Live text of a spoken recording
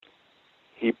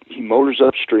he motors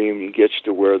upstream. He gets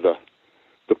to where the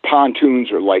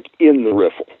pontoons are like in the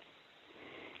riffle.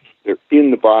 They're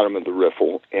in the bottom of the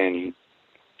riffle, and he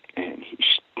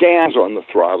stands on the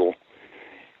throttle,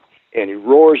 and he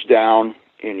roars down,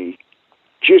 and he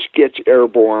just gets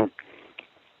airborne,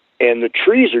 and the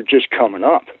trees are just coming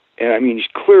up. And I mean, he's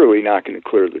clearly not going to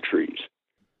clear the trees.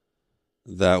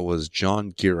 That was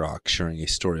John Gierach sharing a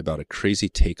story about a crazy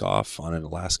takeoff on an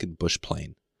Alaskan bush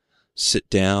plane. Sit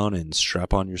down and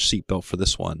strap on your seatbelt for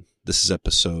this one. This is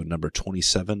episode number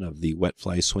 27 of the Wet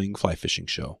Fly Swing Fly Fishing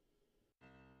Show.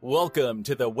 Welcome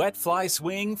to the Wet Fly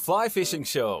Swing Fly Fishing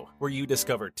Show, where you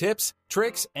discover tips,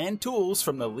 tricks, and tools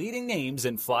from the leading names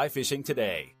in fly fishing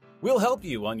today. We'll help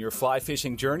you on your fly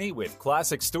fishing journey with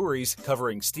classic stories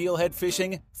covering steelhead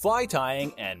fishing, fly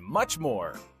tying, and much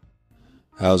more.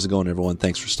 How's it going, everyone?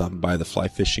 Thanks for stopping by the Fly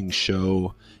Fishing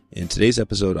Show. In today's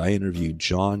episode, I interviewed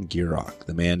John Gierach,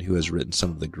 the man who has written some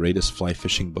of the greatest fly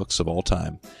fishing books of all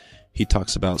time. He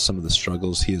talks about some of the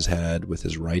struggles he has had with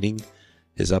his writing,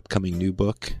 his upcoming new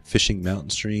book, Fishing Mountain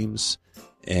Streams,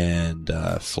 and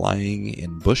flying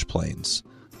in bush planes.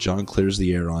 John clears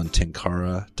the air on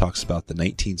Tenkara, talks about the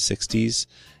 1960s,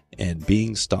 and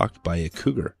being stalked by a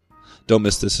cougar. Don't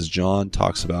miss this as John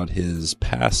talks about his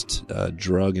past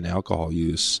drug and alcohol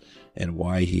use and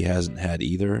why he hasn't had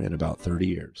either in about 30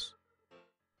 years.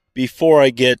 Before I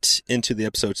get into the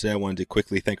episode today, I wanted to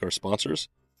quickly thank our sponsors.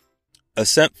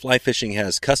 Ascent Fly Fishing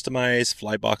has customized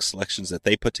fly box selections that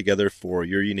they put together for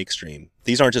your unique stream.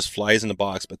 These aren't just flies in a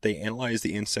box, but they analyze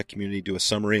the insect community, do a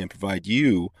summary, and provide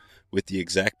you with the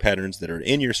exact patterns that are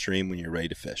in your stream when you're ready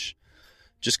to fish.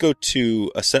 Just go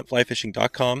to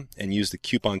ascentflyfishing.com and use the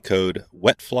coupon code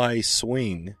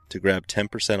WETFLYSWING to grab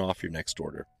 10% off your next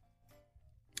order.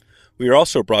 We are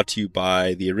also brought to you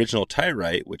by the original tie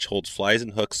right, which holds flies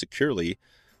and hooks securely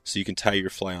so you can tie your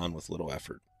fly on with little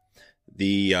effort.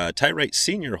 The tie right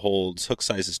senior holds hook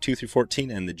sizes 2 through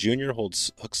 14, and the junior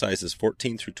holds hook sizes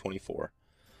 14 through 24.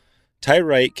 Tie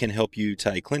right can help you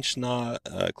tie clinch knots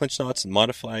and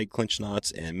modified clinch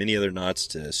knots and many other knots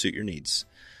to suit your needs.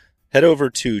 Head over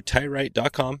to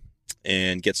tieright.com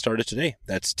and get started today.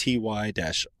 That's ty-rite.com.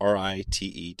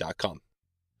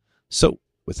 So,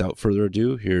 without further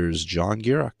ado, here's John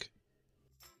Gierach.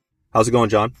 How's it going,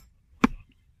 John?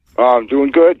 I'm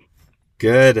doing good.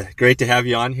 Good. Great to have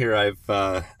you on here. I've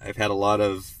had a lot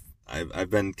of, I've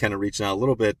been kind of reaching out a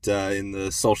little bit in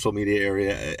the social media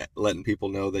area, letting people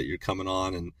know that you're coming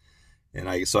on,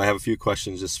 so I have a few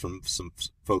questions just from some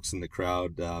folks in the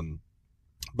crowd.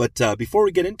 But before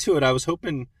we get into it, I was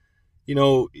hoping,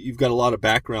 you've got a lot of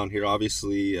background here,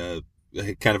 obviously,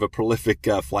 kind of a prolific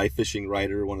fly fishing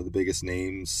writer, one of the biggest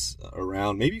names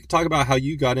around. Maybe you could talk about how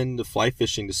you got into fly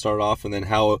fishing to start off, and then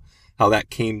how that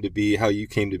came to be, how you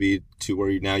came to be to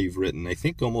where now you've written, I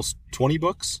think, almost 20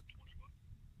 books?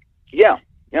 Yeah,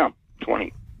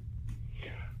 20.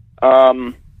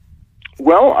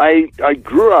 Well, I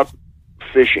grew up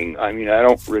fishing. I mean, I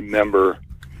don't remember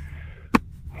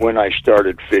when I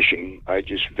started fishing. I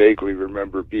just vaguely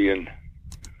remember being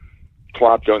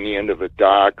plopped on the end of a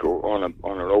dock or on an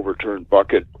overturned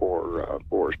bucket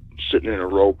or sitting in a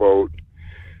rowboat,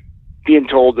 being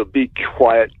told to be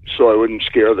quiet so I wouldn't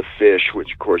scare the fish,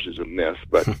 which of course is a myth.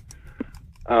 But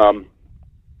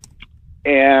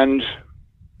and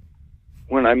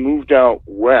when I moved out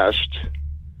west,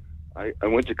 I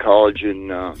went to college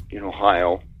in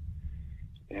Ohio,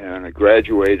 and I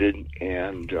graduated,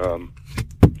 and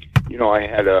I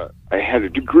had a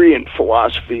degree in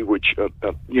philosophy, which a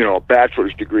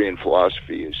bachelor's degree in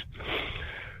philosophy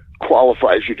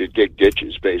qualifies you to dig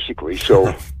ditches, basically.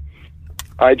 So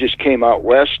I just came out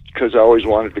west because I always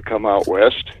wanted to come out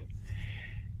west,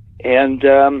 and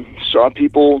saw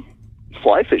people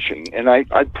fly fishing, and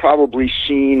I'd probably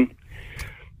seen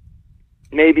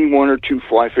maybe one or two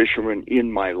fly fishermen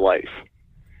in my life,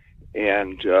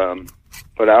 and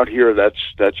but out here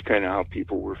that's kind of how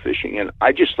people were fishing, and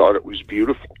I just thought it was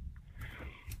beautiful.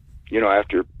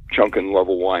 After chunking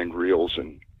level wind reels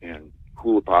and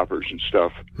hula poppers and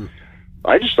stuff,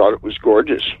 I just thought it was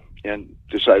gorgeous, and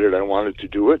decided I wanted to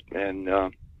do it, and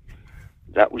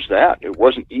that was that. It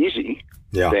wasn't easy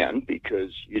then,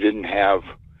 because you didn't have.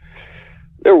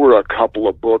 There were a couple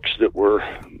of books that were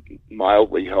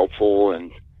mildly helpful,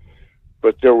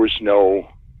 but there was no.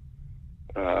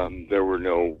 There were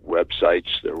no websites.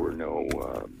 There were no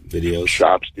videos.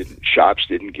 Shops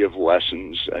didn't give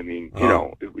lessons. I mean,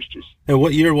 it was just. And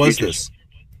what year was this?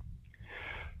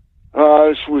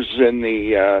 This was in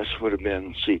the. This would have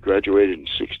been. Graduated in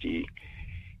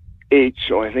 '68,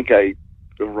 so I think I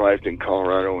arrived in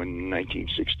Colorado in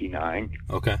 1969.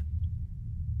 Okay.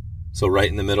 So right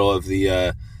in the middle of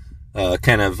the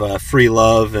kind of free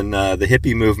love and the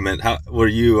hippie movement. How were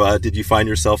you? Did you find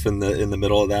yourself in the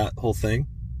middle of that whole thing,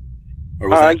 or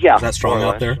was that strong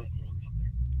out there?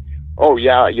 Oh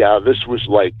yeah. This was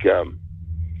like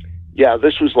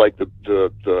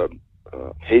the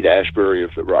Haight-Ashbury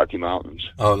of the Rocky Mountains.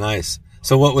 Oh, nice.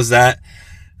 So what was that?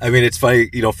 I mean, it's funny,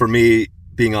 for me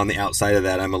being on the outside of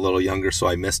that, I'm a little younger, so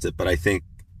I missed it, but I think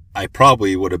I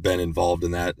probably would have been involved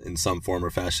in that in some form or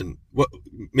fashion.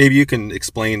 Maybe you can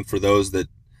explain for those that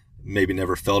maybe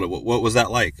never felt it. What was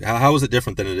that like? How was it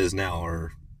different than it is now,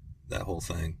 or that whole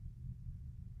thing?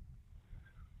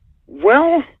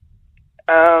 Well,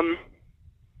 God,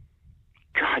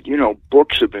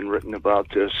 books have been written about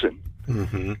this, and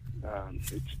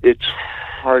it's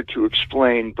hard to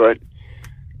explain, but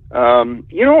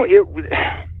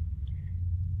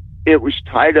it was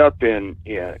tied up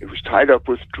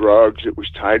with drugs. It was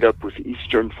tied up with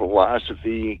Eastern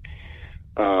philosophy.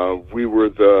 We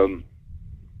were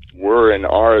and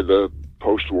are the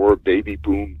post-war baby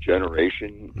boom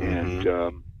generation, and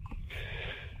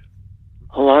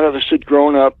a lot of us had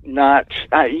grown up not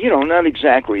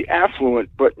exactly affluent,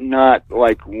 but not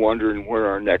like wondering where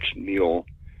our next meal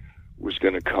was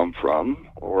going to come from,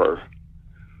 or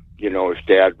if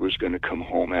Dad was going to come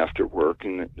home after work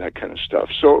and that kind of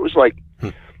stuff. So it was like,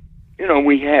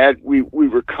 we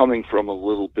were coming from a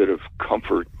little bit of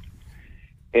comfort,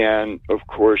 and of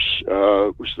course,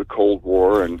 it was the Cold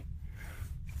War, and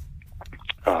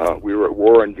we were at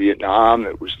war in Vietnam.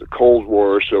 It was the Cold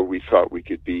War, so we thought we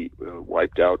could be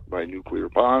wiped out by nuclear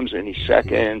bombs any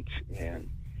second, and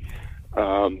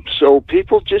so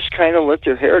people just kind of let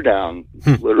their hair down,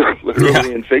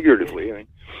 literally and figuratively. I mean,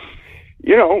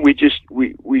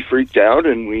 we freaked out,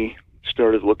 and we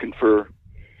started looking for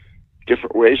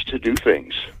different ways to do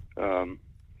things.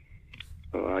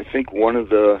 I think one of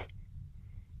the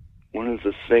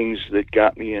things that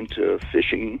got me into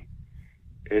fishing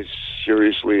as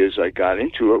seriously as I got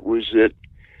into it was that,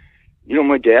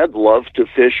 my dad loved to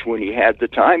fish when he had the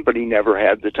time, but he never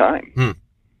had the time.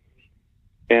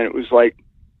 And it was like,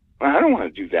 I don't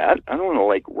want to do that. I don't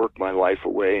want to work my life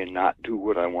away and not do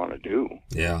what I want to do.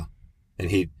 Yeah. And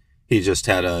he just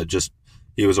had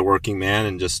he was a working man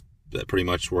and just pretty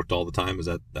much worked all the time.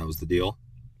 That was the deal?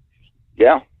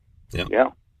 Yeah. Yeah. Yeah.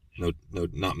 No,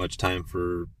 not much time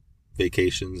for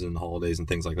vacations and holidays and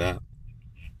things like that.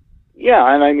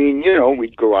 Yeah. And I mean,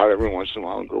 we'd go out every once in a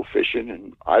while and go fishing,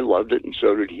 and I loved it, and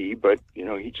so did he, but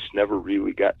he just never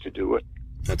really got to do it.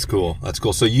 That's cool.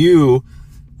 So you,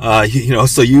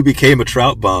 so you became a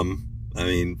trout bum. I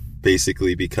mean,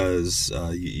 basically because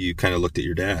you kind of looked at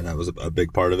your dad. That was a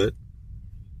big part of it.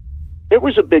 It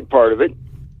was a big part of it.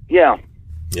 Yeah.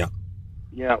 Yeah.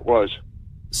 Yeah, it was.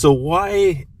 So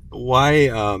why,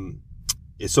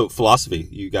 so philosophy,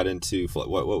 you got into,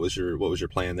 what was your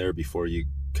plan there before you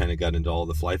kind of got into all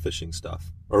the fly fishing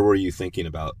stuff? Or were you thinking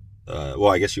about,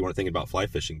 I guess you weren't thinking about fly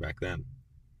fishing back then.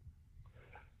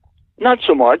 Not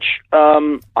so much.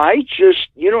 I just,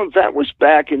 that was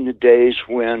back in the days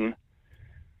when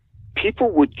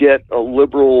people would get a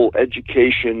liberal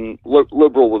education,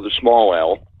 liberal with a small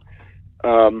L,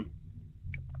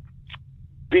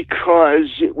 because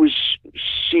it was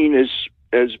seen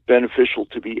as beneficial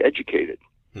to be educated.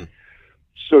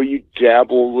 So you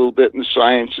dabble a little bit in the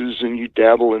sciences, and you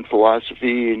dabble in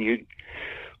philosophy, and you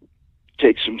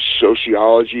take some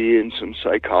sociology and some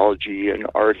psychology and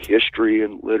art history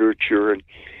and literature, and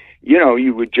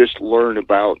you would just learn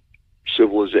about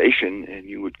civilization, and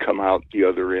you would come out the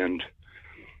other end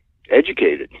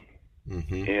educated.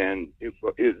 And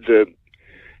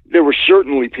there were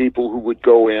certainly people who would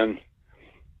go in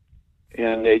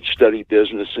and they'd study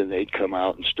business, and they'd come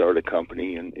out and start a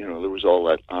company, and there was all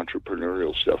that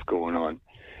entrepreneurial stuff going on,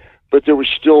 but there was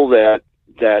still that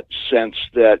sense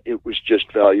that it was just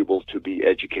valuable to be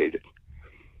educated.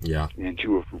 Yeah. And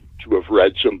to have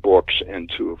read some books,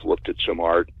 and to have looked at some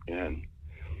art, and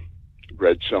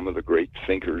read some of the great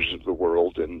thinkers of the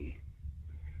world, and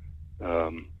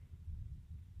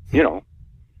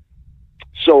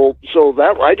so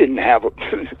that I didn't have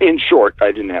in short,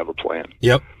 I didn't have a plan.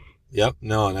 Yep.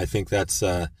 No, and I think that's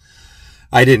I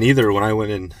didn't either when I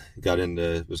went and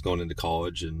was going into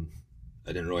college, and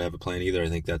I didn't really have a plan either. I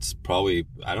think that's probably,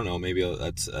 I don't know, maybe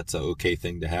that's an okay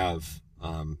thing to have.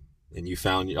 And you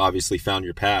obviously found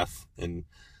your path, and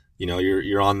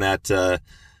you're on that.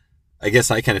 I guess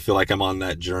I kind of feel like I'm on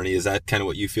that journey. Is that kind of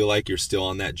what you feel like? You're still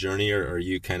on that journey, or are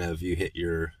you you hit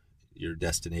your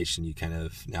destination? You kind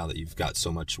of, now that you've got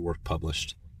so much work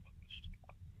published.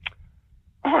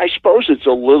 I suppose it's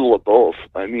a little of both.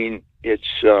 I mean,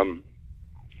 it's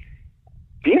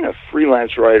being a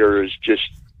freelance writer is just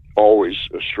always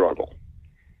a struggle,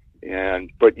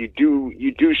 But you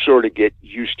do sort of get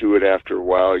used to it after a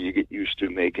while. You get used to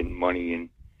making money in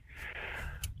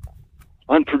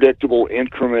unpredictable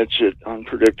increments at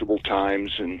unpredictable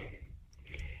times, and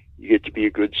you get to be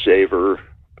a good saver.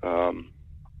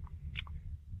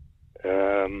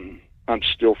 I'm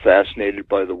still fascinated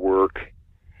by the work.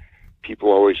 People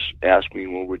always ask me,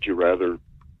 well, would you rather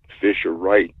fish or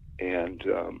write? And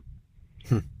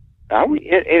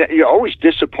it always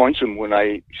disappoints them when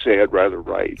I say I'd rather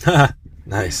write.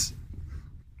 Nice.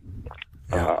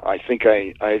 Yeah. I think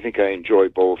I enjoy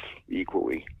both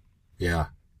equally. Yeah.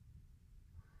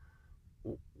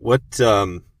 What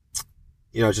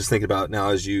just thinking about now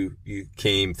as you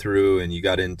came through and you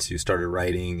got into started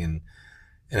writing, and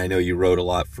I know you wrote a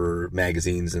lot for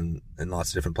magazines and lots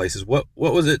of different places. What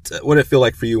was it? What did it feel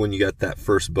like for you when you got that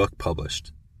first book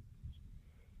published?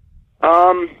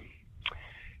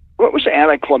 What was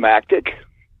anticlimactic?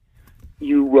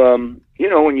 You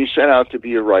when you set out to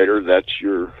be a writer, that's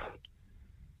your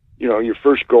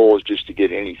first goal is just to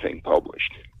get anything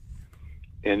published.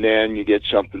 And then you get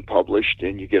something published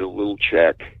and you get a little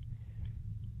check,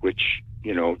 which,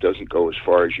 doesn't go as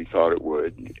far as you thought it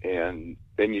would. And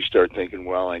then you start thinking,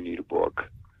 well, I need a book,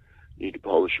 need to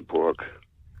publish a book.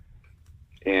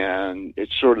 And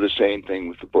it's sort of the same thing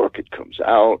with the book. It comes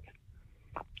out.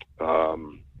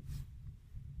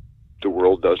 The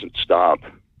world doesn't stop.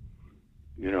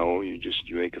 You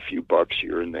make a few bucks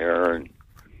here and there and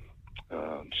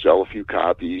sell a few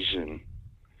copies, and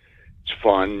it's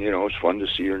fun. It's fun to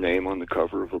see your name on the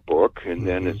cover of a book. And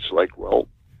then it's like, well,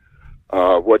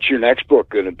 what's your next book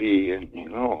going to be? And,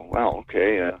 well,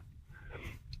 okay.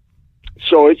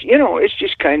 So it's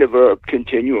just kind of a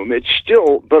continuum. It's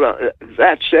still, but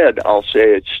that said, I'll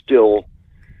say it's still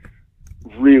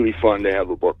really fun to have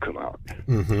a book come out.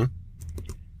 Mm-hmm.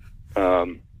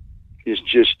 It's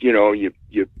just,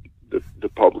 the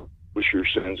publisher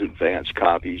sends advance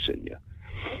copies, and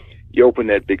you open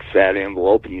that big fat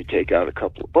envelope and you take out a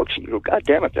couple of books and you go, God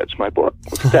damn it, that's my book.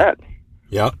 Look at that.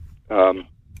 Yeah.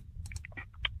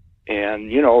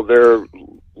 And they're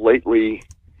lately,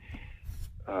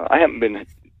 I haven't been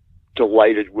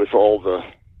delighted with all the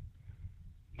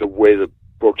way the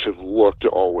books have looked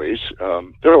always.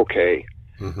 They're okay.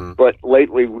 Mm-hmm. But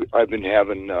lately I've been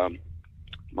having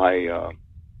my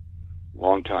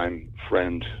longtime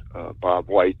friend, Bob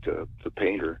White, the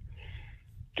painter,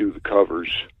 do the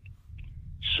covers.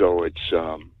 So it's,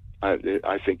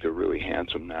 I think they're really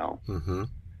handsome now. Mm-hmm.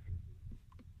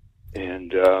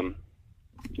 And,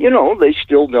 they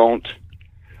still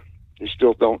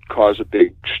don't cause a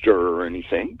big stir or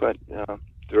anything, but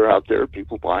they're out there.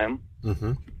 People buy them.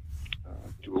 Mm-hmm.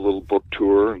 Do a little book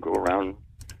tour and go around,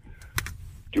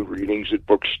 do readings at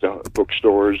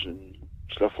bookstores and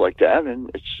stuff like that, and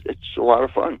it's a lot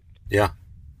of fun. Yeah.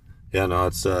 No,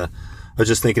 it's. I was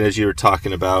just thinking as you were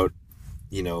talking about,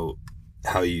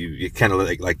 how you kind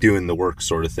of like doing the work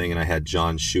sort of thing, and I had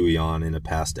John Shuey on in a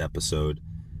past episode,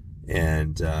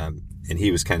 and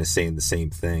he was kind of saying the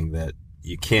same thing, that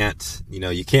you can't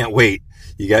wait.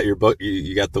 You got your book,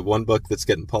 you got the one book that's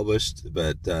getting published,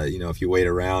 but if you wait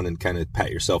around and kind of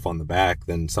pat yourself on the back,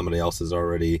 then somebody else is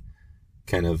already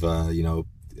kind of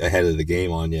ahead of the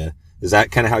game on you. Is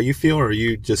that kind of how you feel, or are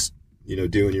you just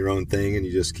doing your own thing and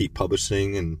you just keep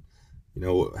publishing? And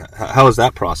how is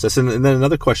that process? And then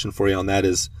another question for you on that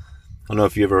is, I don't know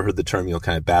if you ever heard the term,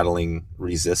 kind of battling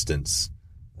resistance,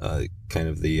 kind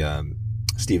of the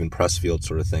Stephen Pressfield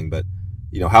sort of thing, but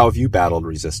how have you battled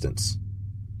resistance?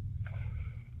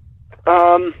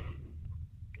 I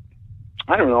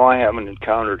don't know. I haven't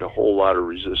encountered a whole lot of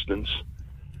resistance.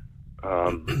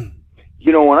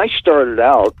 When I started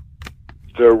out,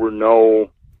 there's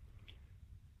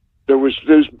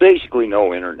basically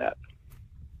no internet,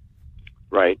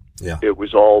 right? Yeah.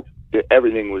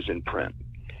 Everything was in print.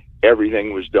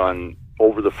 Everything was done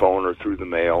over the phone or through the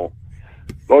mail.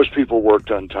 Most people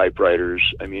worked on typewriters.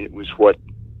 I mean, it was what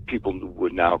people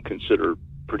would now consider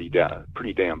pretty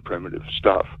damn primitive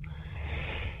stuff.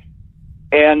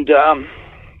 And,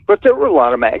 but there were a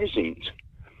lot of magazines,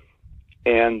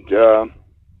 and,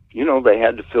 they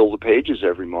had to fill the pages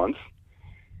every month.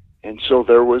 And so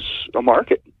there was a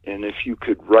market. And if you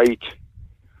could write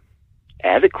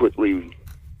adequately,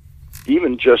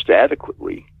 even just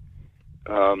adequately,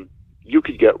 you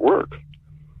could get work.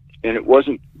 And it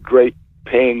wasn't great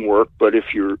paying work, but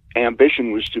if your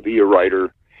ambition was to be a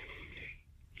writer,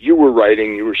 you were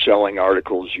writing, you were selling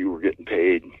articles, you were getting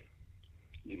paid,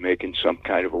 you're making some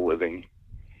kind of a living.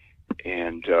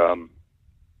 And there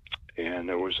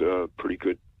was a pretty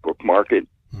good book market.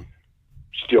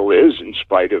 Still is, in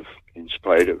spite of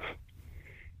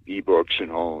ebooks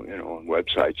and all, and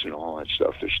websites and all that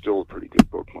stuff, there's still a pretty good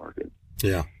book market.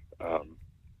 Yeah.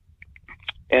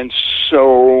 And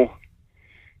so,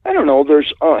 I don't know,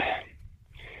 there's,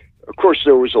 of course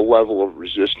there was a level of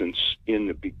resistance in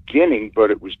the beginning,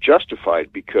 but it was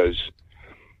justified because,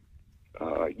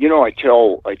 I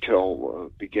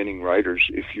tell beginning writers,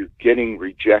 if you're getting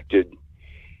rejected,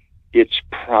 it's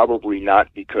probably not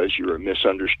because you're a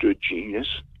misunderstood genius.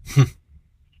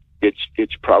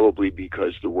 It's probably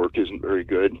because the work isn't very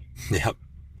good. Yep.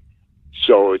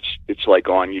 So it's like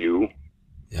on you.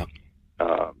 Yep.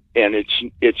 And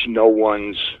it's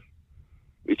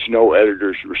no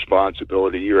editor's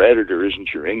responsibility. Your editor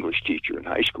isn't your English teacher in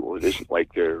high school. It isn't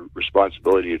like their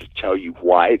responsibility to tell you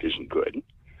why it isn't good.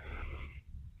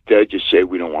 They just say,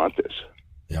 we don't want this.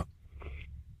 Yep.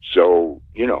 So,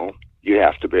 you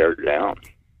have to bear it down.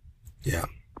 Yeah.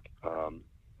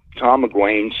 Tom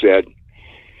McGuane said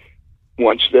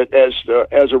once that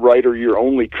as a writer, your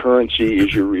only currency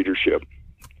is your readership.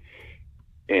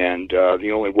 And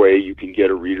the only way you can get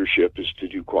a readership is to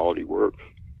do quality work.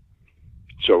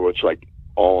 So it's like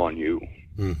all on you.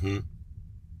 Mm-hmm.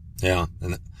 Yeah.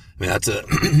 And that's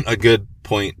a good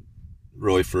point,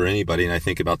 really, for anybody. And I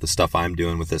think about the stuff I'm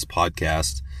doing with this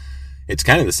podcast. It's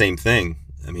kind of the same thing.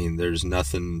 I mean, there's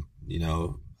nothing,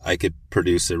 I could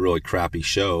produce a really crappy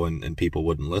show and people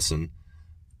wouldn't listen.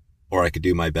 Or I could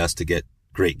do my best to get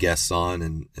great guests on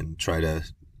and try to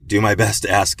do my best to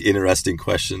ask interesting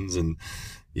questions and,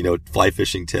 fly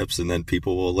fishing tips, and then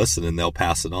people will listen and they'll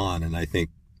pass it on. And I think,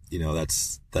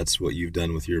 that's what you've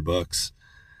done with your books.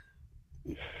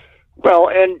 Well,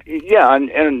 and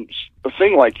a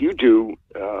thing like you do,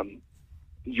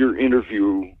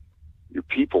 your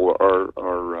people are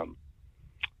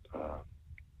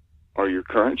your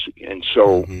currency. And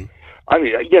so, mm-hmm. I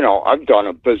mean, I've done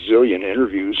a bazillion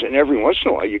interviews, and every once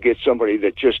in a while you get somebody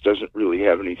that just doesn't really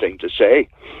have anything to say.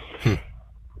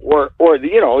 Or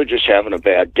they're just having a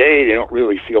bad day. They don't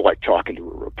really feel like talking to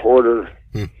a reporter.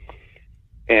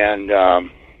 And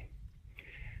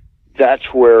that's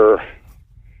where,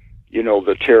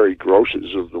 the Terry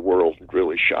Grosses of the world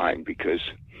really shine, because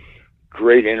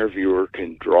great interviewer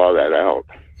can draw that out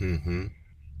mm-hmm.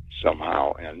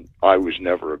 somehow. And I was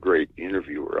never a great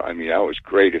interviewer. I mean, I was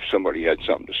great if somebody had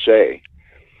something to say.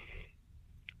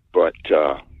 But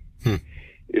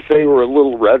if they were a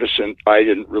little reticent, I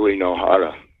didn't really know how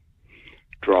to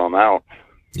draw them out.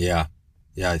 Yeah.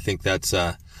 I think that's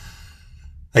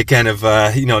I kind of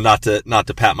not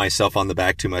to pat myself on the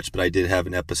back too much, but I did have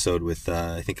an episode with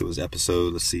I think it was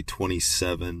episode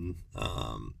 27,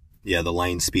 the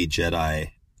Line Speed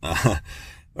Jedi,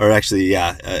 or actually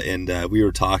and we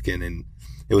were talking, and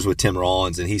it was with Tim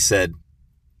Rollins, and he said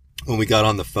when we got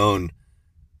on the phone,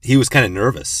 he was kind of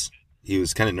nervous. He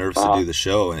was kind of nervous to do the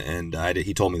show, and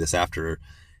he told me this after.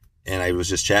 And I was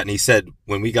just chatting. He said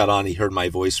when we got on, he heard my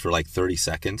voice for like 30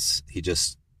 seconds. He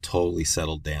just totally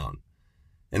settled down.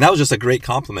 And that was just a great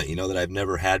compliment, that I've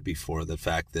never had before. The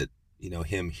fact that,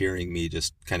 him hearing me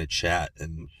just kind of chat,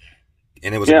 and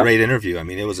it was a great interview. I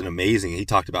mean, it was an amazing. He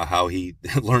talked about how he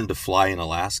learned to fly in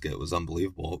Alaska. It was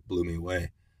unbelievable. It blew me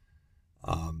away.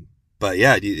 But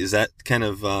yeah, is that kind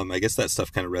of, I guess that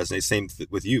stuff kind of resonates. Same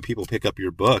with you. People pick up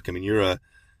your book. I mean, you're a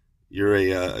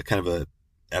kind of a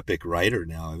epic writer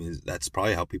now. I mean, that's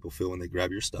probably how people feel when they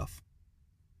grab your stuff.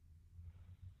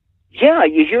 Yeah,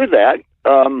 you hear that.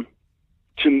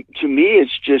 To me,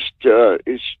 it's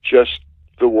just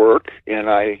the work, and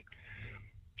I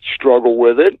struggle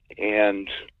with it and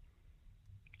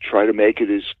try to make it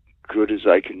as good as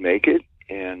I can make it.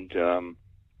 And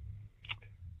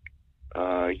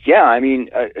I mean,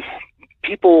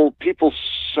 people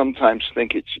sometimes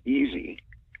think it's easy,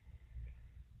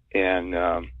 and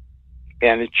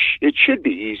it should be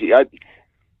easy.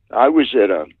 I was at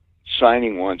a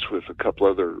signing once with a couple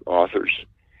other authors,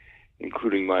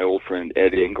 including my old friend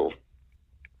Ed Engel.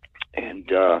 And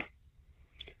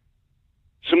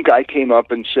some guy came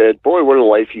up and said, "Boy, what a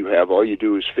life you have. All you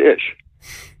do is fish."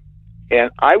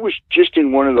 And I was just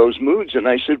in one of those moods, and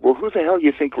I said, "Well, who the hell do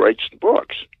you think writes the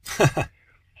books?"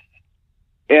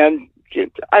 And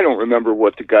I don't remember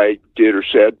what the guy did or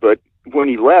said, but when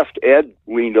he left, Ed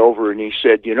leaned over and he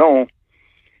said,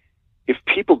 if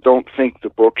people don't think the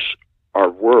books are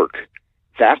work,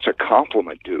 that's a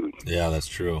compliment, dude. Yeah, that's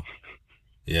true.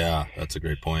 Yeah, that's a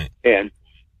great point. And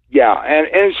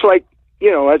it's like,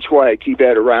 that's why I keep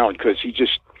Ed around, because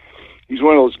he's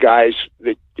one of those guys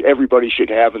that everybody should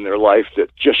have in their life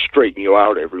that just straighten you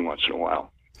out every once in a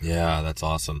while. Yeah, that's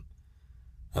awesome.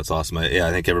 That's awesome.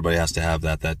 I think everybody has to have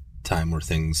that time where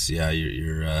things,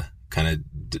 you're kind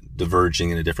of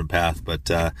diverging in a different path. But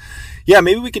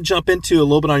maybe we can jump into a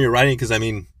little bit on your writing, because I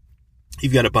mean,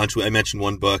 you've got a bunch. I mentioned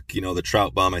one book, The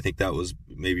Trout Bum. I think that was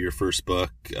maybe your first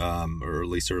book, or at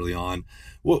least early on.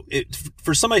 Well,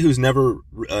 for somebody who's never,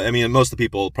 most of the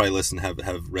people probably listen have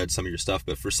read some of your stuff,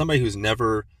 but for somebody who's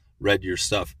never read your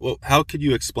stuff, well, how could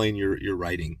you explain your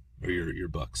writing or your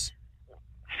books?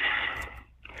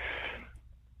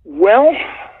 Well,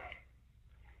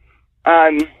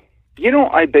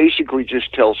 I basically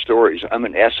just tell stories. I'm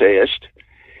an essayist,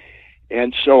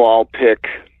 and so I'll pick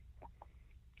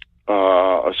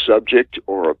a subject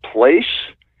or a place,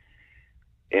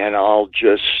 and I'll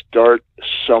just start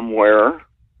somewhere.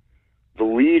 The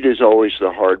lead is always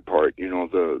the hard part. Your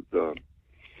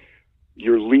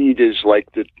lead is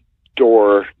like the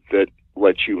door that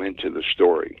lets you into the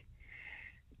story,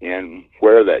 and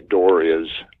where that door is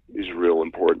real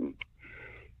important.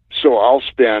 So I'll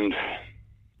spend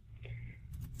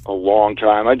a long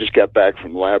time. I just got back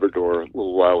from Labrador a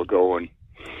little while ago, and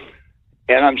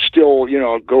I'm still,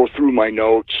 go through my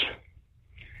notes,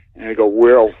 and I go,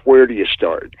 well, where do you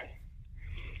start?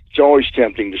 It's always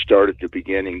tempting to start at the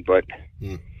beginning, but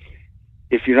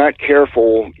if you're not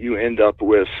careful, you end up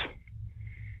with,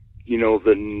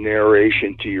 the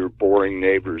narration to your boring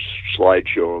neighbor's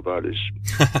slideshow about his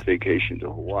vacation to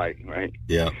Hawaii, right?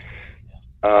 Yeah.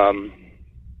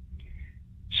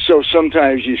 So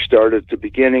sometimes you start at the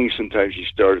beginning, sometimes you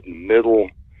start in the middle,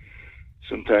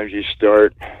 sometimes you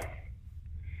start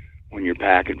when you're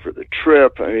packing for the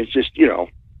trip. I mean, it's just,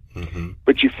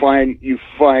 but you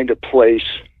find a place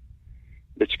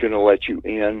that's going to let you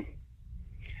in,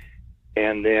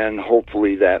 and then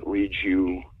hopefully that leads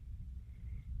you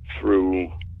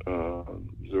through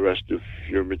the rest of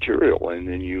your material, and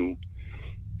then you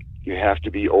have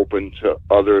to be open to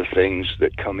other things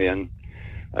that come in.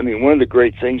 I mean, one of the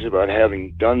great things about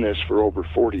having done this for over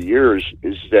 40 years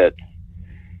is that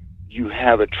you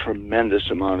have a tremendous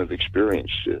amount of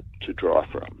experience to draw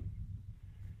from.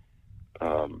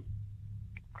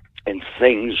 And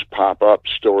things pop up,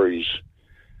 stories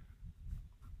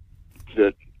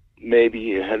that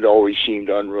maybe had always seemed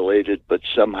unrelated, but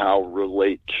somehow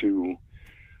relate to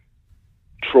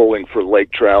trolling for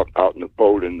lake trout out in the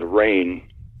boat in the rain,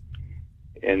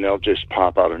 and they'll just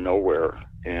pop out of nowhere.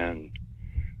 And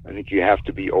I think you have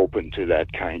to be open to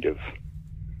that kind of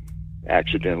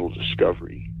accidental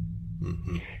discovery.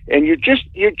 Mm-hmm. And you're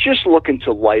just looking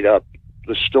to light up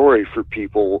the story for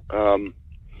people.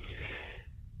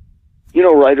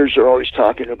 Writers are always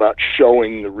talking about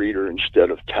showing the reader instead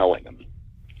of telling them.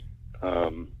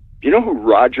 You know who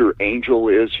Roger Angell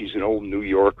is? He's an old New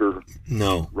Yorker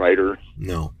writer.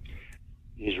 No.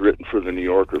 He's written for the New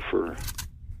Yorker for,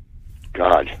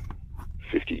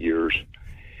 50 years.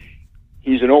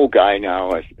 He's an old guy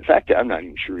now. In fact, I'm not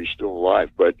even sure he's still alive,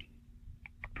 but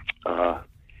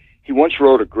he once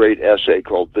wrote a great essay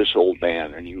called This Old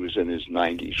Man, and he was in his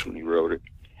 90s when he wrote it.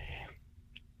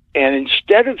 And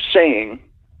instead of saying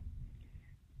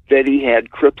that he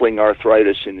had crippling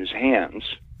arthritis in his hands,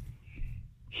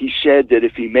 he said that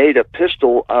if he made a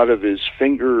pistol out of his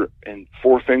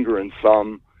forefinger and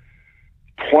thumb,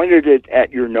 pointed it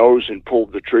at your nose and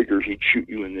pulled the trigger, he'd shoot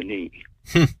you in the knee.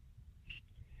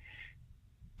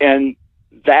 And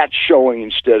that's showing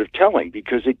instead of telling,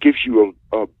 because it gives you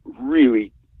a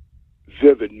really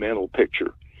vivid mental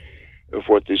picture of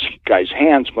what this guy's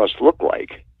hands must look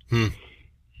like.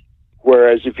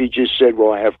 Whereas if he just said,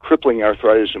 well, I have crippling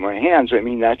arthritis in my hands, I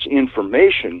mean, that's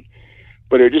information,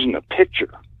 but it isn't a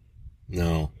picture.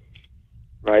 No.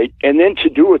 Right? And then to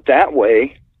do it that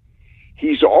way,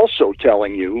 he's also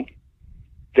telling you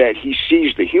that he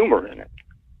sees the humor in it.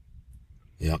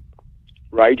 Yep.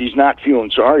 Right? He's not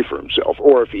feeling sorry for himself,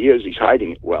 or if he is, he's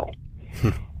hiding it well.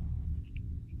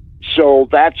 So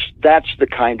that's the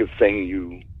kind of thing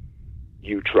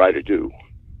you try to do.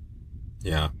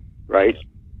 Yeah. Right?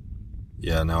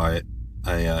 Yeah, no, I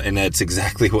and that's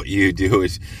exactly what you do.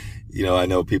 Is, I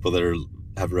know people that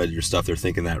have read your stuff. They're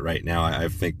thinking that right now.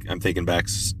 I'm thinking back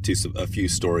to a few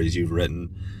stories you've written.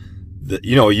 That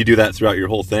you do that throughout your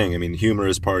whole thing. I mean, humor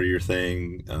is part of your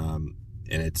thing, and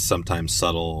it's sometimes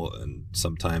subtle and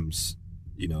sometimes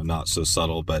not so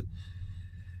subtle. But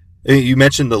you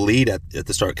mentioned the lead at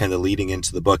the start, kind of leading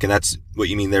into the book, and that's what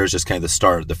you mean. There's just kind of the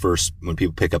start, the first, when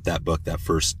people pick up that book, that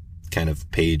first kind of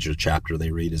page or chapter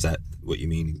they read. Is that what you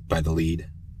mean by the lead?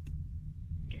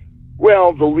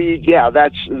 Well, the lead, yeah,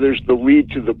 there's the lead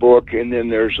to the book, and then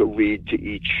there's a lead to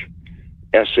each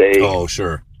essay. Oh,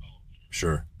 sure.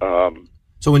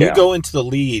 So when you go into the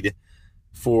lead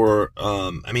for,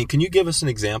 can you give us an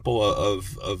example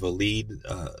of a lead,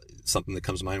 something that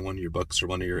comes to mind in one of your books or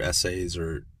one of your essays,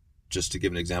 or just to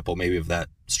give an example maybe of that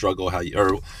struggle, how you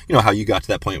got to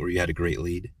that point where you had a great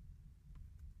lead?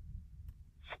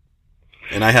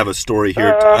 And I have a story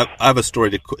here. I have a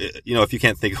story to, if you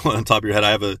can't think of one on top of your head,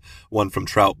 I have one from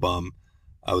Trout Bum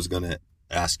I was going to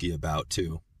ask you about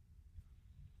too.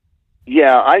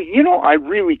 Yeah, I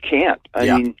really can't. I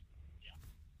mean,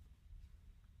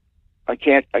 I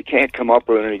can't come up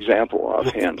with an example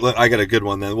offhand. Well, I got a good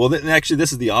one then. Well, actually,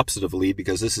 this is the opposite of a lead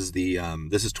because this is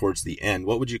this is towards the end.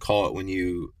 What would you call it when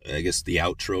you, I guess, the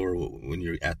outro, or when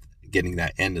you're at getting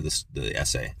that end of the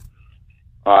essay?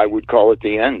 I would call it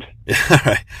the end. All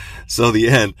right. So the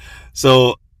end.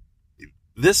 So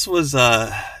this was,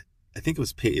 I think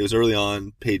it was early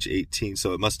on, page 18.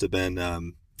 So it must have been,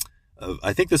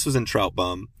 I think this was in Trout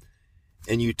Bum.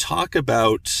 And you talk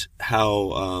about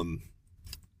how,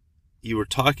 you were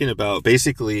talking about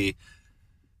basically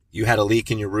you had a leak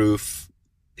in your roof,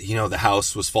 the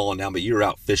house was falling down, but you were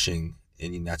out fishing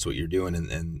and that's what you're doing.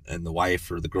 And the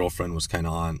wife or the girlfriend was kind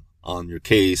of on your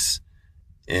case.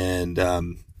 And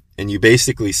you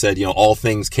basically said, all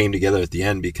things came together at the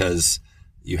end because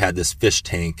you had this fish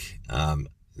tank,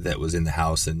 that was in the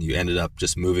house and you ended up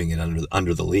just moving it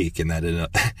under the leak, and that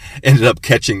ended up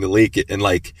catching the leak, and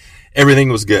like everything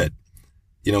was good.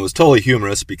 It was totally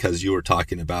humorous because you were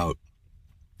talking about,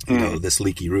 this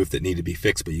leaky roof that needed to be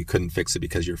fixed, but you couldn't fix it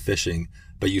because you're fishing,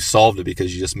 but you solved it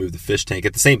because you just moved the fish tank.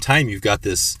 At the same time, you've got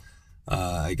this,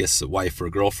 I guess, a wife or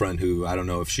a girlfriend who, I don't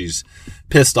know if she's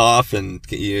pissed off and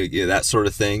that sort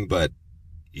of thing, but,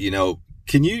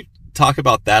 can you talk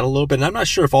about that a little bit? And I'm not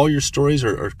sure if all your stories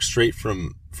are straight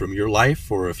from your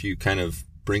life, or if you kind of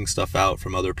bring stuff out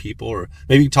from other people, or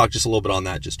maybe you can talk just a little bit on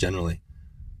that, just generally.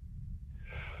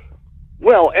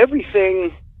 Well,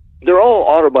 everything, they're all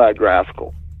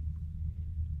autobiographical.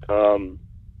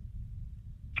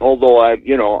 Although I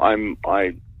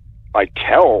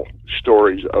tell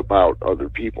stories about other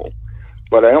people,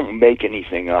 but I don't make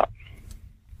anything up.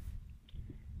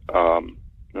 I'm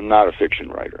not a fiction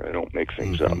writer. I don't make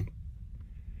things up.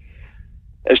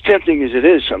 As tempting as it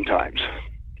is sometimes.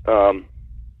 So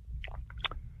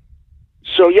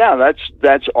yeah,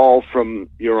 that's all from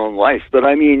your own life. But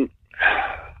I mean,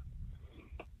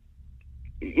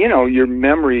 your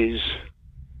memories,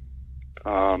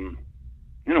 one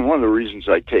of the reasons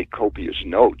I take copious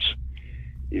notes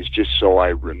is just so I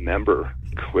remember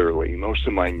clearly. Most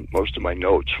of my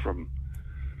notes from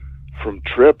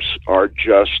trips are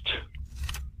just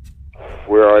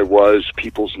where I was,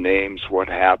 people's names, what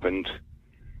happened.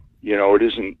 It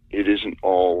isn't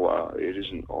all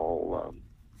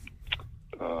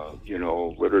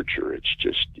literature. It's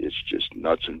just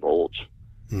nuts and bolts.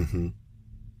 Mm-hmm.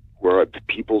 Where are the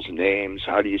people's names?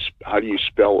 How do you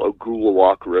spell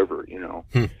Ogulawak River?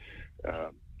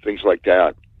 Things like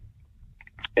that.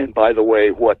 And by the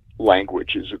way, what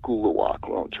language is Ogulawak?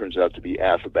 Well, it turns out to be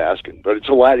Athabascan, but it's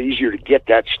a lot easier to get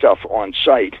that stuff on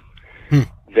site than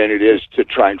it is to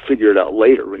try and figure it out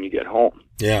later when you get home.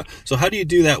 Yeah. So how do you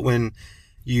do that when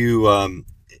you, and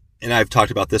I've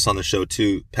talked about this on the show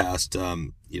too, past, I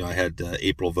had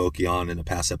April Vokey on in a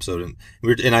past episode,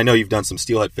 and I know you've done some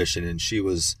steelhead fishing, and we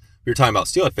were talking about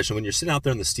steelhead fishing. When you're sitting out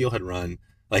there in the steelhead run,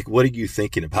 like, what are you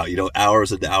thinking about?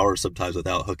 Hours and hours sometimes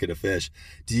without hooking a fish.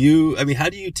 How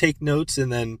do you take notes,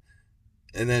 and then,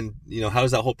 how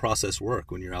does that whole process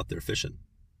work when you're out there fishing?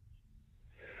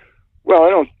 Well, I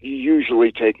don't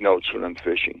usually take notes when I'm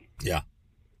fishing. Yeah.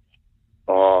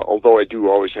 Although I do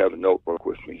always have a notebook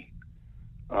with me.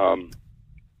 I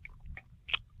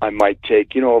might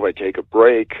take, if I take a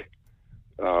break,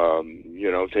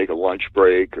 take a lunch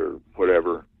break or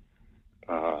whatever,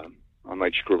 I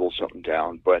might scribble something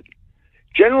down. But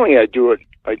generally I do it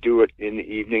in the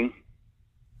evening.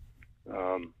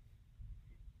 When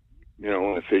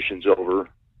the fishing's over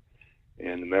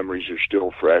and the memories are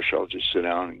still fresh, I'll just sit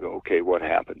down and go, okay, what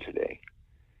happened today?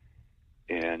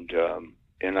 And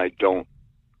I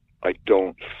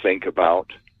don't think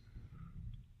about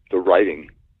the writing.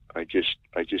 I just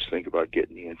think about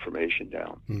getting the information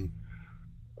down.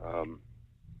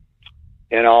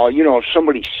 And I'll, if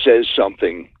somebody says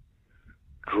something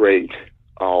great,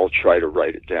 I'll try to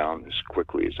write it down as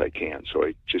quickly as I can. So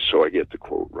I get the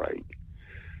quote right.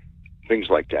 Things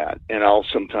like that. And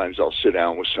sometimes I'll sit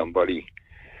down with somebody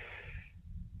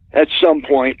at some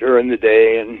point during the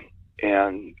day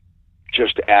and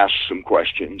just ask some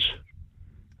questions.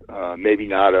 Maybe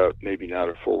not a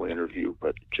full interview,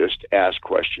 but just ask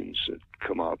questions that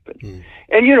come up, and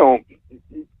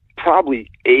probably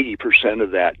 80%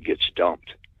 of that gets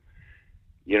dumped.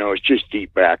 It's just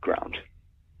deep background,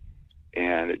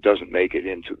 and it doesn't make it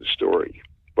into the story.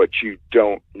 But you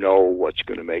don't know what's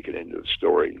going to make it into the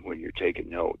story when you're taking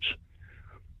notes,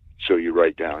 so you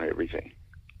write down everything,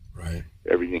 right?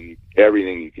 Everything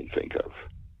you can think of.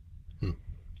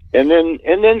 And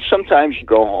then sometimes you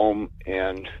go home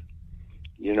and,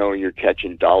 you know, you're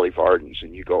catching Dolly Vardens,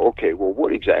 and you go, okay, well,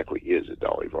 what exactly is a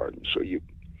Dolly Varden? So you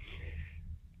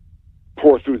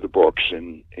pour through the books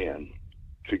and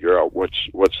figure out what's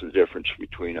the difference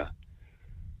between a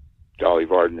Dolly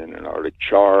Varden and an Arctic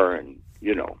char, and,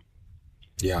 you know.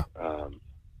 Yeah.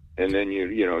 And then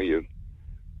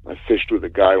I fished with a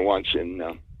guy once in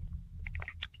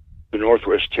the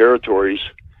Northwest Territories,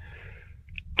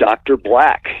 Dr.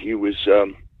 Black. He was a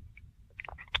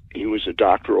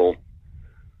doctoral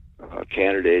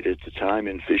candidate at the time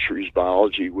in fisheries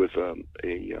biology with a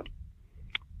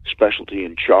specialty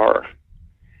in char.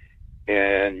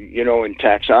 And, you know, in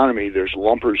taxonomy, there's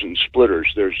lumpers and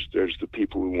splitters. There's the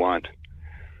people who want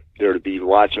there to be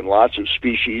lots and lots of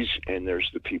species, and there's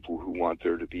the people who want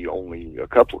there to be only a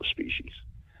couple of species.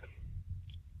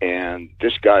 And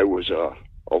this guy was a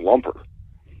lumper.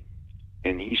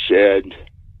 And he said,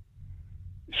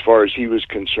 as far as he was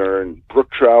concerned,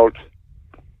 brook trout,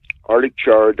 Arctic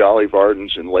char, Dolly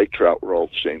Vardens, and lake trout were all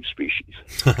the same species.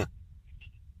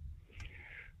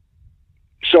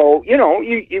 So, you know,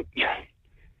 you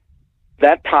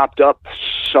that popped up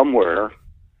somewhere.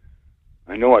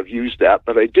 I know I've used that,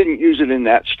 but I didn't use it in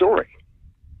that story.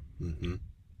 Mm-hmm.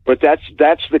 But that's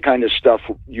the kind of stuff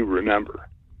you remember,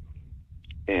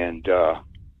 and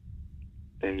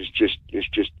it's just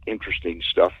interesting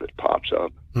stuff that pops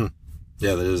up.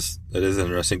 Yeah, that is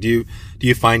interesting. Do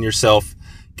you find yourself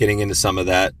getting into some of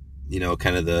that, you know,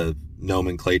 kind of the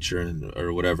nomenclature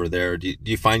or whatever there? Do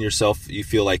you find yourself, you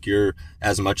feel like you're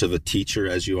as much of a teacher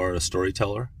as you are a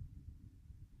storyteller?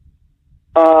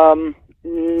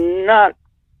 Not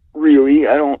really.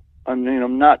 I'm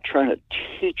not trying to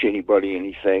teach anybody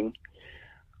anything.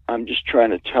 I'm just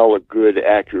trying to tell a good,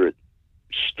 accurate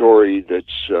story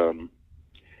that's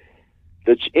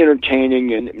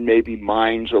entertaining and maybe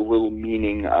mines a little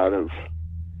meaning out of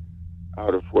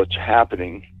what's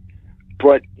happening.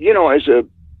 But, you know, as a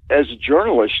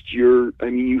journalist, you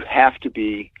have to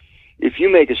be, if you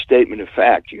make a statement of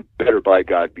fact, you better by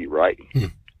God be right.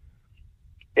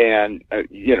 And,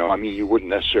 you know, I mean, you wouldn't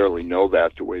necessarily know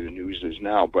that the way the news is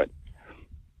now, but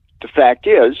the fact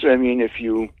is, I mean, if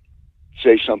you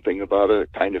say something about a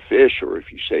kind of fish, or if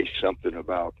you say something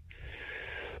about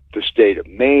the state of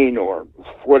Maine or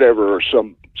whatever, or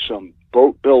some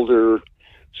boat builder,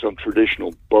 some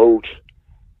traditional boat,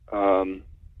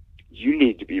 you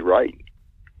need to be right.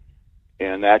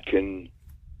 And that can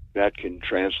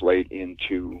translate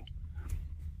into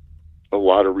a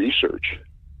lot of research.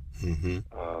 Mm-hmm.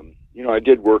 You know, I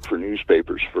did work for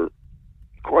newspapers for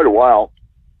quite a while,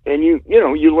 and you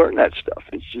learn that stuff.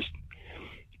 It's just,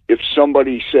 if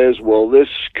somebody says, well, this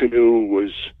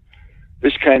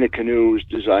kind of canoe was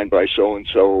designed by so and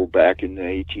so back in the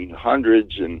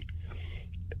 1800s,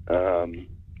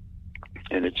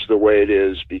 and it's the way it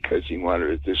is because he wanted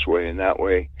it this way and that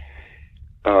way.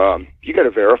 You got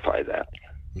to verify that.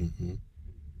 Mm-hmm.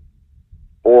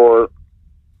 Or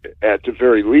at the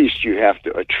very least, you have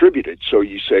to attribute it. So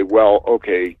you say, well,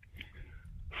 okay,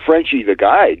 Frenchie the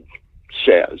guide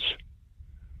says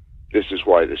this is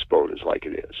why this boat is like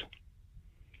it is.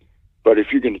 But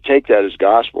if you're going to take that as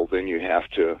gospel, then you have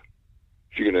to,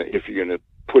 if you're going to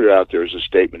put it out there as a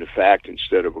statement of fact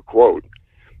instead of a quote,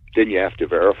 then you have to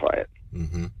verify it.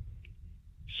 Mm-hmm.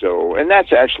 So, and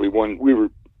that's actually one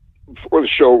before the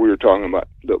show, we were talking about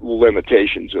the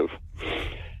limitations of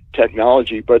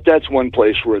technology, but that's one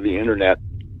place where the internet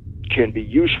can be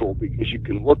useful, because you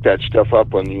can look that stuff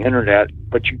up on the internet,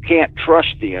 but you can't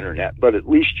trust the internet. But at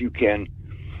least you can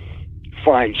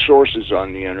find sources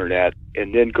on the internet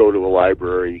and then go to a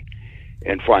library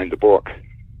and find the book.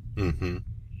 Mm-hmm.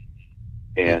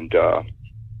 And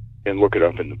look it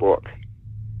up in the book.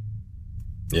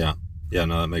 Yeah. Yeah,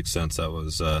 no, that makes sense. That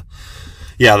was,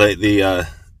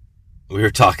 we were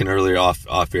talking earlier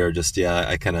off air,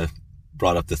 I kind of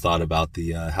brought up the thought about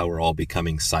the, how we're all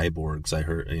becoming cyborgs. I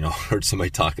heard somebody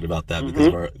talking about that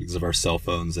because of our cell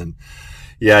phones. And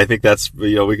yeah, I think that's,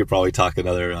 we could probably talk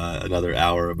another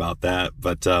hour about that.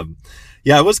 But, I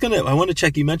want to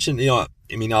check, you mentioned,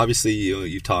 obviously,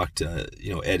 you talked,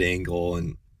 Ed Engel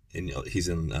and he's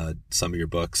in, some of your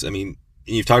books. I mean,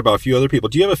 you've talked about a few other people.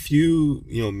 Do you have a few,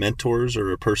 mentors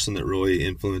or a person that really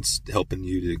influenced helping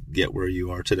you to get where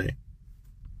you are today?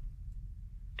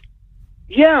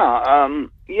 Yeah,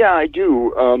 I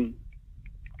do.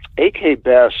 A.K.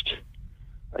 Best,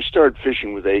 I started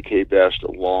fishing with A.K. Best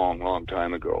a long, long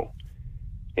time ago.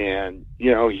 And,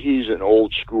 he's an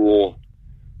old school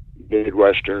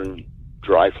Midwestern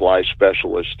dry fly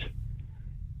specialist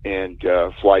and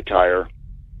fly tire.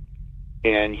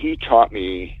 And he taught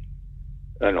me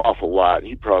an awful lot.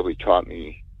 He probably taught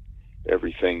me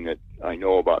everything that I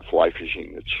know about fly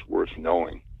fishing that's worth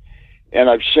knowing. And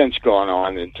I've since gone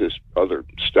on into other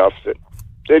stuff that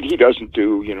he doesn't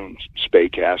do, you know,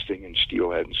 spay casting and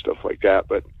steelhead and stuff like that.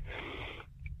 But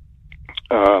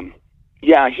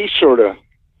yeah, he sort of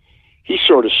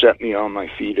set me on my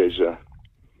feet as a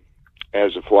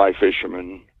fly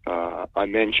fisherman. I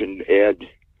mentioned Ed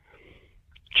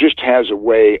just has a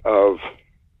way of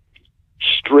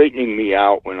straightening me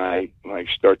out when I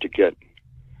start to get,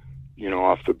 you know,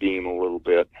 off the beam a little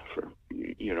bit, for,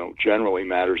 you know, generally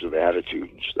matters of attitude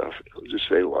and stuff. He'll just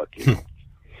say, look, you know,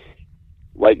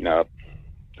 lighten up.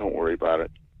 Don't worry about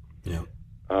it. Yeah.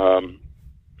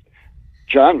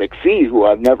 John McPhee, who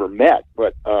I've never met,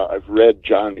 but I've read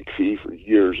John McPhee for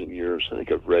years and years. I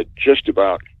think I've read just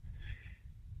about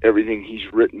everything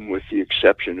he's written with the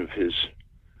exception of his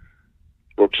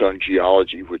books on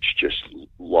geology, which just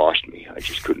lost me. I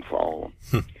just couldn't follow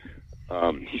him.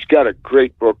 He's got a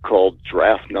great book called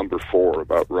Draft Number 4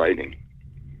 about writing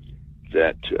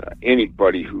that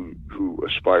anybody who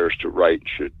aspires to write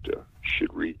should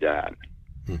read that.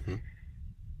 Mm-hmm.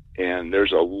 And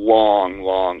there's a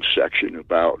long section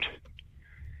about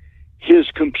his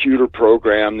computer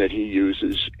program that he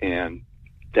uses, and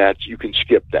that you can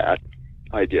skip that.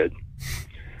 I did.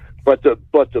 But the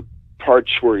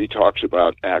parts where he talks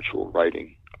about actual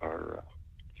writing are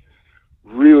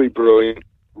really brilliant,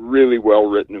 really well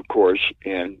written, of course,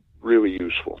 and really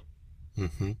useful.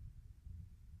 Mm-hmm.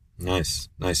 Nice.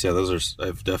 Yeah, those are.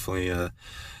 I've definitely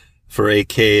for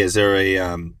AK. Is there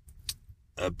a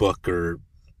book or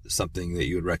something that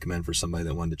you would recommend for somebody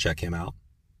that wanted to check him out?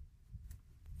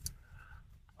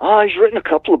 He's written a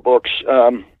couple of books.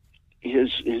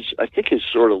 His I think his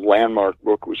sort of landmark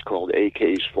book was called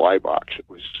AK's Fly Box. It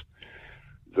was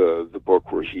the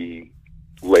book where he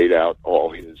laid out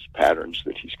all his patterns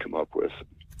that he's come up with.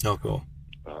 Oh, cool.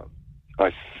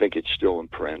 I think it's still in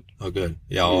print. Oh, good.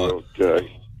 Yeah.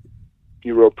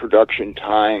 He wrote production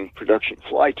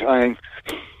fly tying.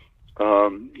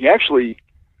 He actually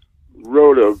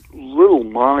wrote a little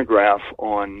monograph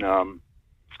on,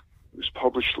 it was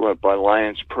published by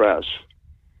Lions Press,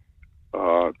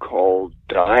 called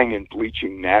Dyeing and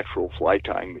Bleaching Natural Fly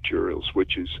Tying Materials,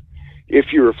 which is,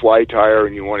 if you're a fly tyer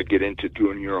and you want to get into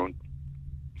doing your own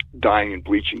dyeing and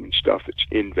bleaching and stuff, it's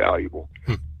invaluable.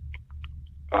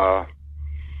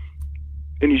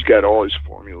 And he's got all his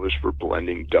formulas for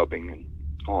blending, dubbing, and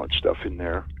all that stuff in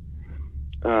there.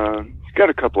 He's got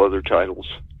a couple other titles.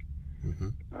 Mm-hmm.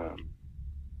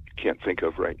 Can't think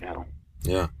of right now.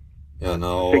 Yeah.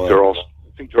 No. I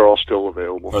think they're all still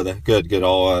available. Are they? Good.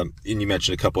 All and you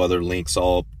mentioned a couple other links,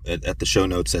 all at the show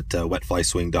notes at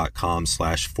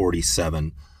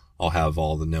wetflyswing.com/47. I'll have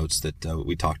all the notes that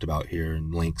we talked about here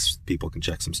and links. People can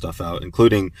check some stuff out,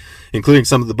 including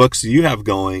some of the books you have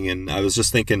going. And I was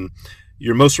just thinking,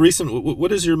 your most recent.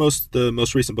 What is the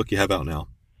most recent book you have out now?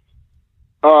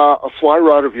 A Fly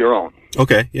Rod of Your Own.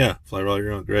 Okay, yeah, Fly Rod of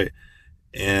Your Own, great.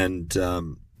 And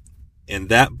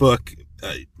that book,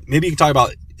 maybe you can talk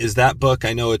about. Is that book?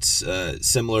 I know it's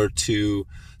similar to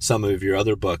some of your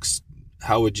other books.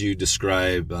 How would you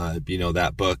describe,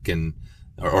 that book, and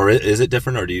or is it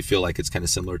different, or do you feel like it's kind of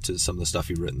similar to some of the stuff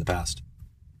you've written in the past?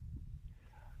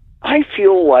 I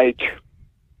feel like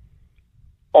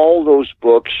all those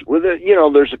books, with it,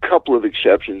 there's a couple of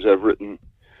exceptions. I've written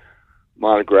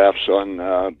monographs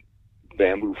on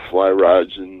bamboo fly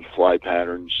rods and fly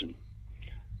patterns and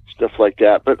stuff like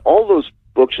that. But all those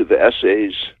books of the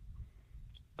essays,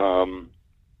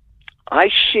 I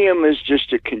see them as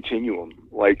just a continuum.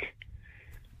 Like,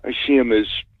 I see them as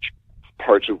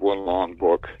parts of one long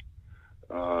book,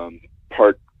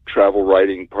 part travel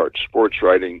writing, part sports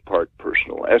writing, part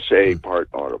personal essay, part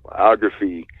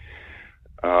autobiography.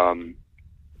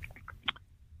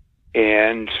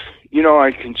 And,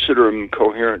 I consider them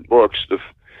coherent books.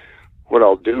 What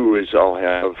I'll do is I'll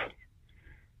have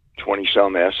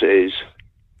 20-some essays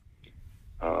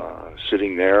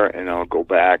sitting there, and I'll go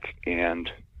back and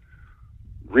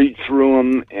read through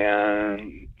them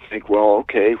and think, well,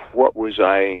 okay, what was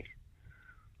I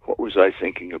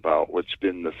thinking about? What's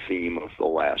been the theme of the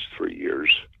last 3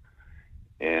 years?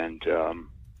 And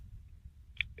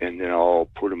then I'll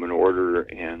put them in order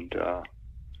and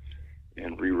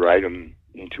rewrite them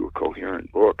into a coherent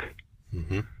book.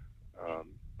 Mm-hmm.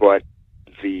 But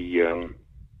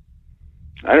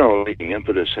I don't know, the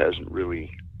impetus hasn't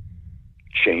really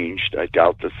changed. I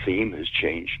doubt the theme has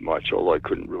changed much, although I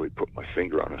couldn't really put my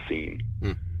finger on a theme.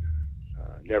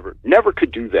 Never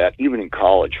could do that, even in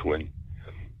college, when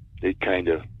they kind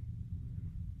of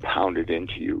pounded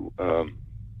into you. I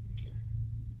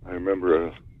remember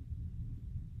a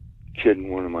kid in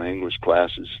one of my English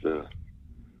classes, the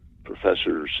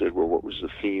professor said, well, what was the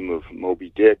theme of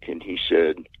Moby Dick? And he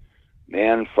said,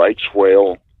 man fights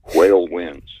whale, whale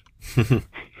wins.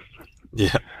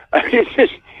 Yeah. I mean, it's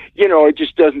just, it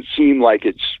just doesn't seem like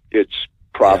it's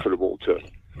profitable to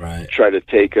try to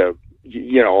take a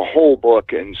whole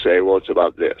book and say, well, it's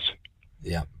about this.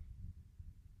 Yeah.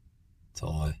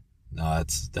 Totally. No,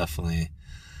 it's definitely,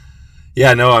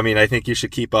 yeah, no, I mean, I think you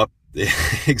should keep up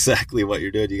exactly what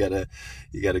you're doing. You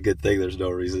got a good thing. There's no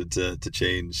reason to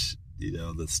change,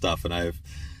 the stuff. And I've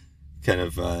kind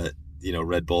of,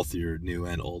 read both your new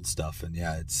and old stuff, and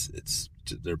yeah,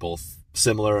 they're both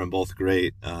similar and both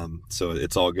great. So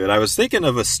it's all good. I was thinking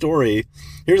of a story.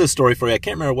 Here's a story for you. I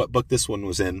can't remember what book this one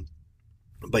was in,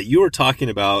 but you were talking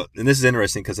about, and this is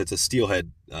interesting because it's a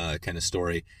steelhead kind of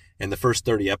story. And the first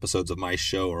 30 episodes of my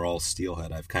show are all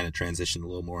steelhead. I've kind of transitioned a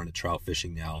little more into trout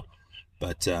fishing now,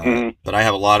 but I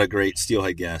have a lot of great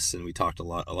steelhead guests, and we talked a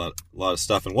lot of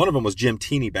stuff. And one of them was Jim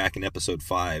Teeney back in episode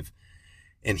 5,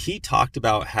 and he talked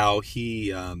about how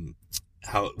he I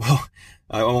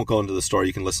won't go into the story.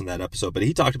 You can listen to that episode, but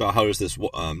he talked about how there's this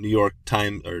New York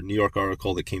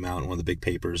article that came out in one of the big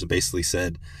papers, and basically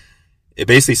said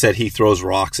he throws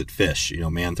rocks at fish.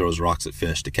 Man throws rocks at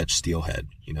fish to catch steelhead.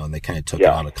 And they kind of took it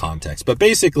out of context. But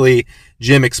basically,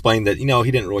 Jim explained that he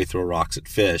didn't really throw rocks at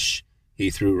fish. He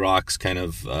threw rocks kind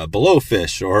of below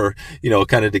fish, or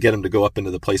kind of to get him to go up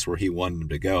into the place where he wanted him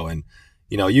to go. And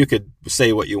you could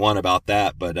say what you want about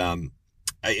that, but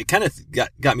it kind of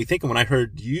got me thinking when I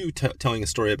heard you telling a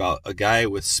story about a guy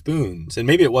with spoons, and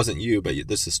maybe it wasn't you, but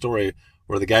this is a story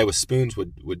where the guy with spoons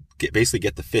would basically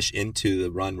get the fish into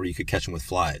the run where you could catch them with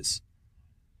flies.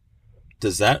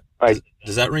 Does that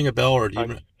ring a bell, or do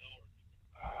you?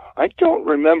 I don't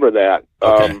remember that.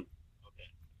 Okay.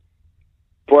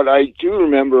 But I do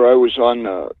remember I was on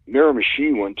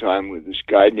Miramichi one time with this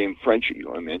guy named Frenchie,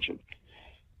 who I mentioned,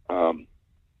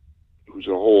 who's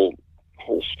a whole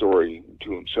story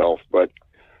to himself. But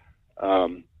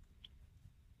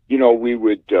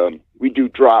we do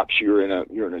drops. You're in a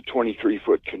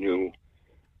 23-foot canoe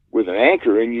with an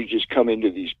anchor, and you just come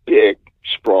into these big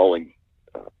sprawling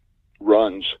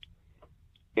runs,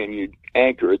 and you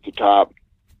anchor at the top,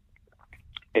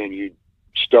 and you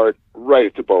start right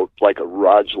at the boat, like a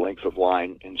rod's length of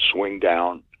line, and swing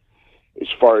down as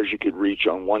far as you could reach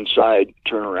on one side,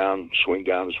 turn around, swing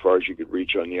down as far as you could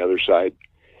reach on the other side,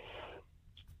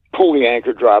 pull the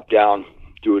anchor, drop down,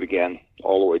 do it again,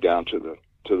 all the way down to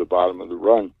the bottom of the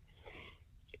run.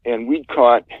 And we'd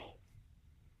caught,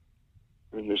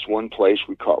 in this one place,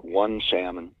 we caught one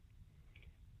salmon,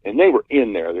 and they were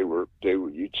in there. They were,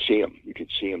 you'd see them. You could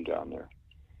see them down there.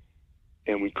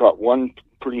 And we caught one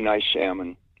pretty nice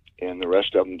salmon, and the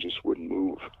rest of them just wouldn't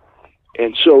move.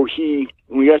 And so when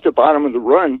we got to the bottom of the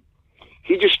run,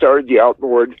 he just started the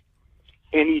outboard,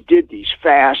 and he did these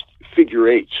fast figure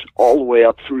eights all the way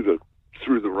up through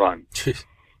the run,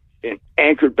 and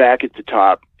anchored back at the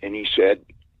top. And he said,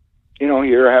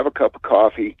 here, have a cup of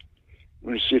coffee. I'm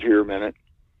going to sit here a minute.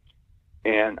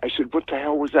 And I said, what the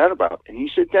hell was that about? And he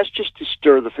said, that's just to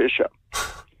stir the fish up.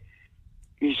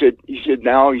 He said,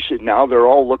 now they're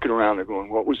all looking around. They're going,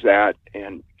 what was that?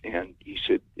 And he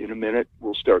said, in a minute,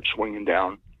 we'll start swinging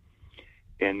down,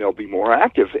 and they'll be more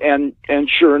active. And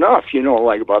sure enough,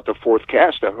 like about the fourth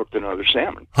cast, I hooked another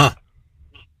salmon. Huh.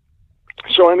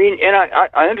 So, I mean, and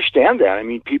I understand that. I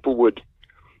mean, people would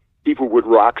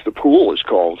rock the pool, is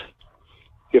called,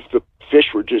 if the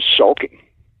fish were just sulking.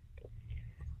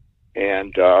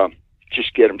 And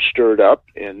just get them stirred up,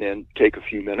 and then take a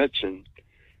few minutes and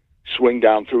swing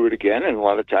down through it again, and a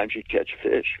lot of times you'd catch a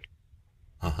fish.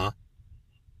 Uh-huh.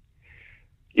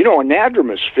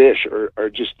 Anadromous fish are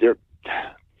just, they're,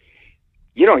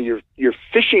 you're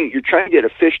fishing, you're trying to get a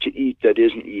fish to eat that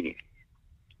isn't eating.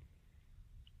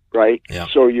 Right? Yeah.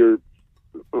 So you're,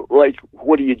 like,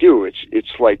 what do you do?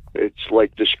 It's like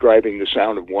describing the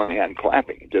sound of one hand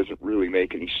clapping. It doesn't really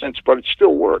make any sense, but it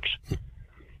still works.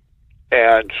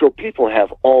 And so people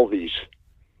have all these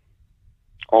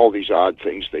odd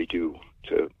things they do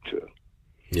to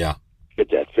get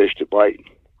that fish to bite.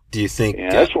 Do you think?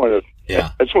 And that's one of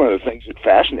the things that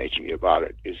fascinates me about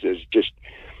it. Is just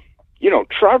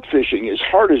trout fishing, as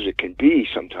hard as it can be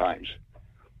sometimes,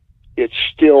 it's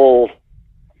still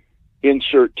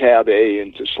insert tab A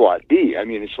into slot B. I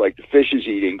mean, it's like the fish is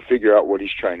eating, figure out what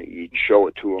he's trying to eat, show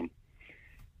it to him,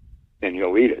 and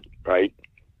he'll eat it, right?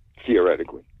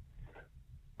 Theoretically.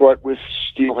 But with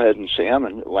steelhead and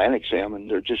salmon, Atlantic salmon,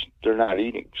 they're not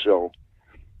eating. So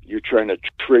you're trying to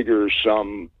trigger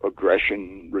some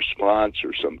aggression response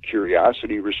or some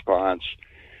curiosity response,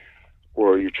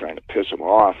 or you're trying to piss them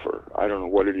off, or I don't know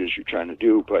what it is you're trying to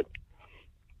do. But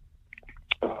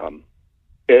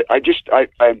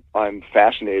I'm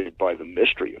fascinated by the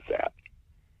mystery of that.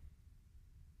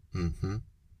 Mm-hmm.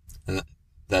 And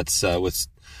that's with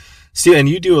steel, and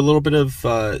you do a little bit of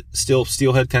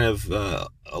steelhead, kind of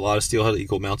a lot of steelhead,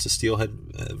 equal amounts of steelhead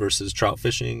versus trout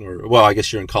fishing, or well, I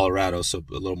guess you're in Colorado, so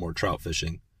a little more trout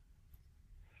fishing.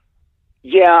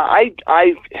 Yeah,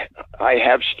 I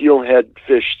have steelhead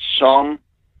fished some.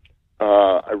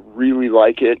 I really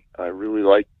like it. I really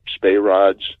like spey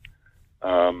rods.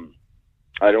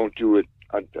 I don't do it.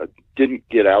 I didn't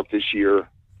get out this year.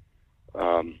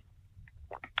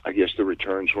 I guess the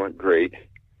returns weren't great.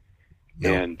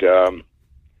 No. And,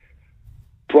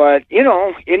 but you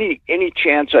know, any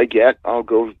chance I get, I'll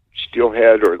go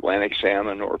steelhead or Atlantic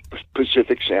salmon or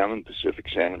Pacific salmon. Pacific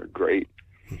salmon are great.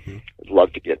 Mm-hmm. I'd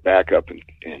love to get back up and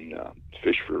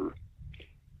fish for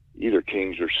either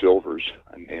kings or silvers.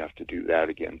 I may have to do that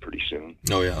again pretty soon.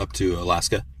 Oh yeah, up to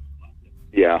Alaska.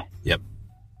 Yeah. Yep.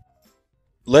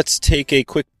 Let's take a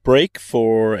quick break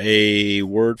for a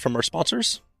word from our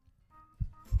sponsors.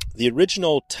 The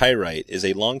original Tyrite is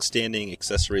a long-standing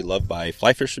accessory loved by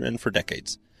fly fishermen for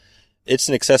decades. It's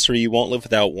an accessory you won't live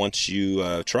without once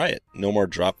you try it. No more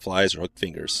drop flies or hooked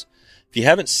fingers. If you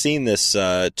haven't seen this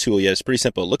tool yet, it's pretty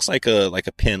simple. It looks like a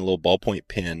pin, a little ballpoint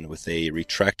pin with a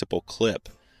retractable clip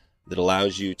that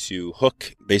allows you to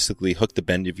basically hook the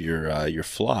bend of your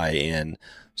fly in,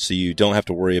 so you don't have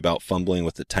to worry about fumbling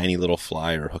with the tiny little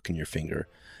fly or hooking your finger.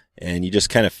 And you just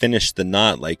kind of finish the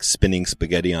knot like spinning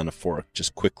spaghetti on a fork.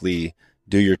 Just quickly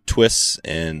do your twists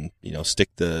and, stick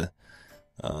the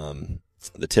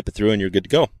tip it through and you're good to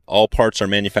go. All parts are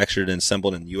manufactured and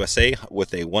assembled in the USA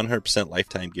with a 100%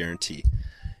 lifetime guarantee.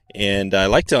 And I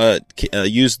like to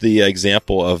use the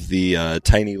example of the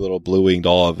tiny little blue-winged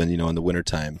olive in the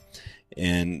wintertime.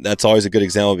 And that's always a good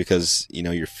example because,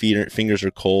 your fingers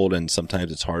are cold and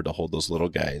sometimes it's hard to hold those little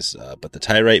guys. But the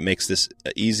Tyrite makes this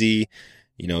easy.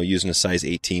 Using a size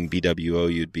 18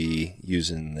 BWO, you'd be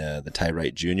using the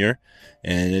Tyrite Junior,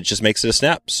 and it just makes it a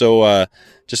snap. So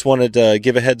just wanted to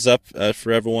give a heads up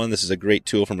for everyone. This is a great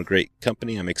tool from a great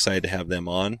company. I'm excited to have them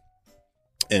on,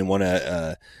 and want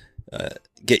to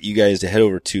get you guys to head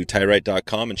over to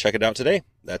Tyrite.com and check it out today.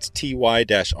 That's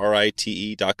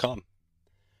ty-rite.com.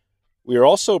 We are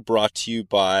also brought to you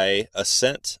by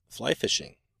Ascent Fly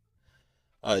Fishing.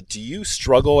 Do you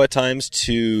struggle at times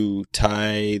to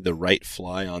tie the right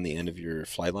fly on the end of your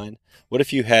fly line? What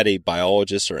if you had a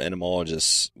biologist or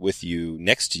entomologist with you,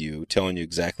 next to you, telling you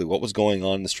exactly what was going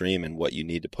on in the stream and what you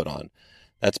need to put on?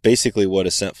 That's basically what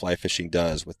Ascent Fly Fishing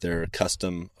does with their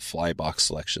custom fly box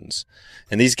selections.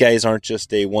 And these guys aren't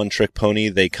just a one-trick pony.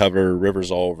 They cover rivers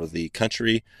all over the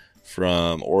country,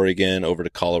 from Oregon over to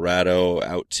Colorado,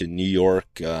 out to New York.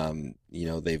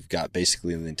 They've got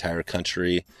basically the entire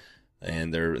country.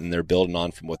 And they're building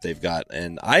on from what they've got.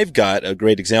 And I've got a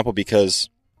great example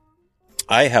because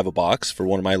I have a box for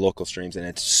one of my local streams, and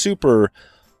it's super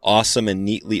awesome and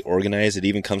neatly organized. It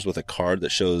even comes with a card that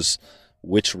shows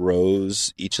which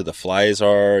rows each of the flies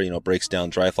are, breaks down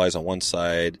dry flies on one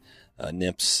side,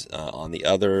 nymphs on the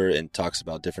other, and talks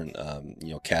about different,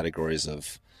 categories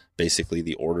of basically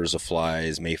the orders of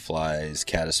flies, mayflies,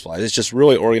 caddis flies. It's just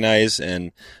really organized,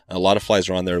 and a lot of flies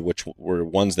are on there, which were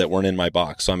ones that weren't in my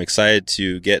box. So I'm excited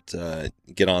to get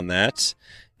on that.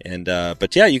 And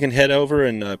but yeah, you can head over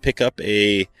and pick up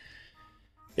a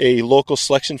local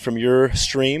selection from your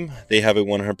stream. They have a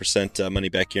 100% money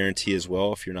back guarantee as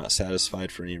well if you're not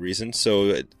satisfied for any reason.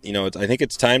 So I think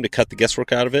it's time to cut the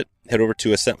guesswork out of it. Head over to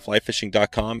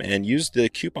ascentflyfishing.com and use the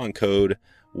coupon code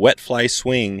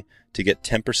WETFLYSWING to get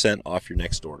 10% off your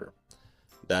next order.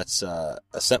 That's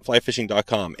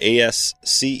ascentflyfishing.com,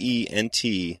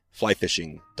 ASCENT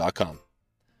flyfishing.com.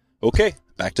 Okay,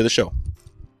 back to the show.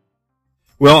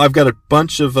 Well, I've got a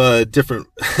bunch of different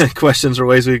questions or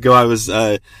ways we could go.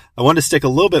 I wanted to stick a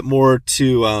little bit more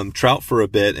to trout for a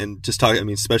bit and just talk.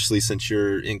 Especially since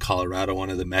you're in Colorado, one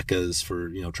of the meccas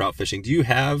for trout fishing. You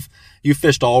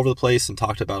fished all over the place and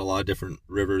talked about a lot of different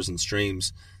rivers and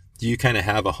streams. Do you kind of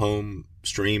have a home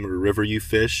stream or river you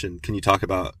fish, and can you talk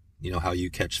about how you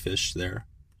catch fish there?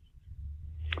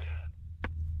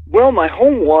 Well, my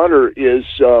home water is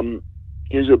a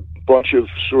bunch of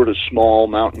sort of small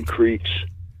mountain creeks,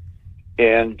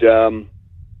 and they're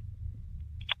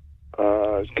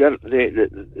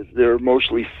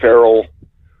mostly feral,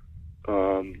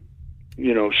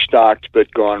 stocked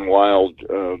but gone wild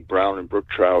brown and brook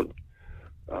trout.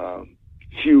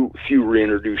 Few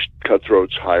reintroduced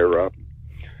cutthroats higher up,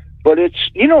 but it's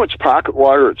pocket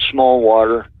water, it's small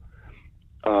water,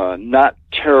 not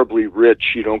terribly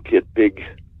rich. You don't get big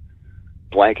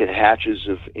blanket hatches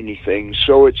of anything,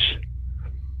 so it's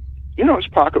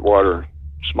pocket water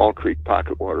small creek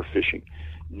pocket water fishing.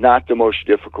 Not the most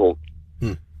difficult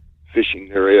fishing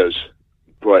there is,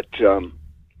 but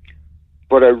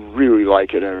I really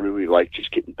like it. I really like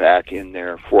just getting back in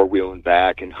there, four-wheeling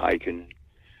back and hiking,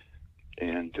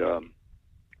 and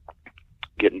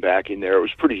getting back in there. It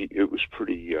was pretty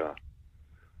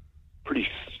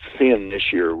thin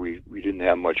this year. We didn't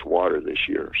have much water this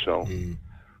year, so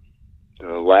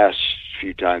the last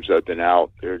few times I've been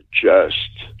out, there just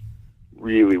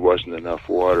really wasn't enough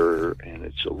water, and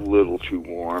it's a little too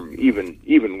warm.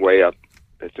 Even way up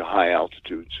at the high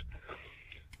altitudes,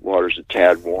 water's a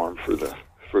tad warm for the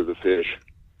fish.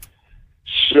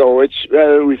 So it's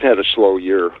we've had a slow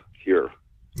year here.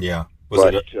 Yeah.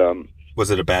 Was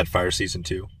it a bad fire season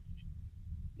too?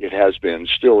 It has been,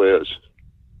 still is.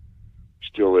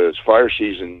 Fire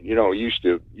season, used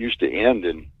to end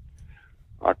in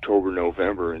October,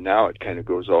 November, and now it kind of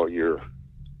goes all year.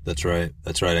 That's right.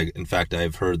 In fact,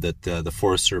 I've heard that the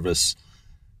Forest Service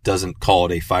doesn't call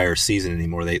it a fire season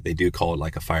anymore. They do call it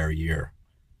like a fire year,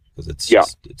 because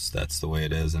that's the way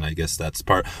it is. And I guess that's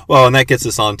part. Well, and that gets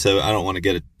us on to, I don't want to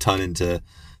get a ton into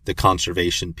the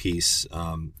conservation piece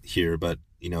here, but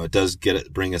it does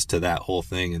bring us to that whole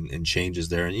thing and changes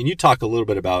there. And you talk a little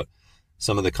bit about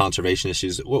some of the conservation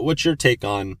issues. What's your take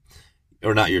on,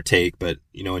 or not your take, but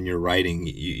in your writing,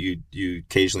 you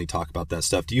occasionally talk about that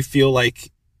stuff. Do you feel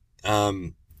like,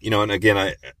 and again,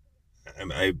 I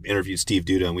interviewed Steve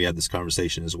Duda and we had this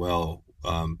conversation as well.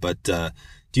 But do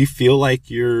you feel like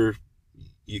you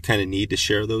kind of need to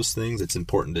share those things? It's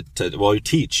important to you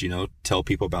teach, tell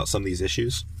people about some of these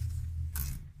issues.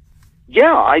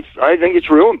 Yeah, I think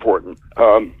it's real important.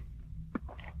 But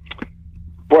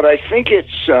I think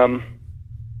it's,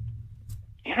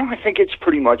 I think it's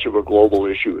pretty much of a global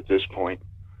issue at this point.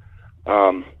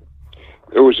 There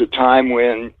was a time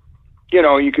when,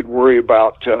 you could worry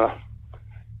about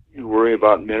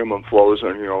minimum flows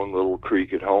on your own little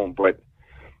creek at home, but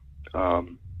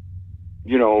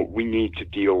we need to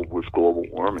deal with global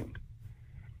warming,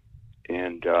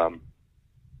 and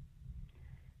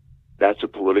that's a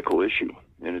political issue,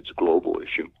 and it's a global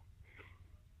issue,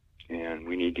 and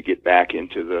we need to get back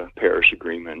into the Paris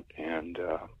Agreement, and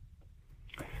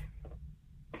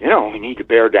we need to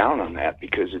bear down on that,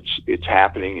 because it's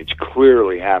happening. It's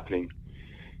clearly happening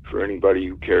for anybody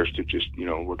who cares to just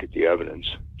look at the evidence.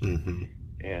 Mm-hmm.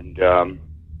 And we're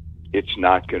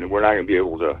not going to be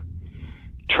able to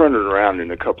turn it around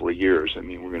in a couple of years. I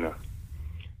mean, we're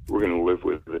going to live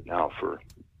with it now for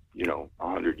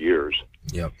 100 years.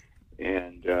 Yep.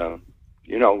 And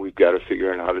we've got to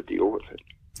figure out how to deal with it.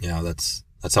 Yeah, that's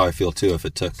how I feel too. If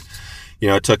it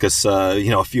took us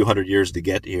a few hundred years to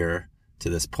get here to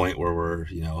this point where we're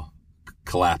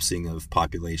collapsing of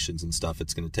populations and stuff,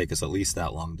 it's going to take us at least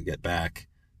that long to get back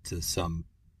to some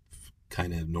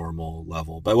kind of normal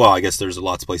level. But I guess there's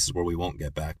lots of places where we won't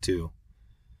get back too.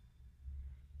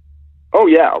 Oh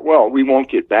yeah, well, we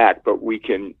won't get back, but we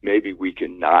can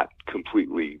not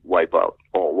completely wipe out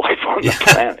all life on the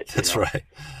planet. That's right.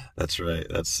 That's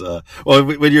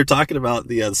when you're talking about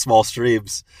the small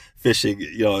streams fishing,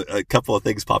 a couple of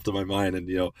things popped in my mind, and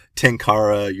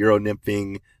tenkara, Euro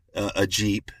nymphing, a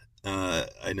Jeep.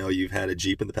 I know you've had a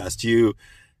Jeep in the past.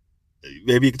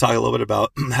 Maybe you can talk a little bit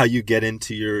about how you get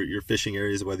into your fishing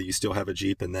areas, whether you still have a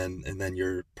Jeep, and then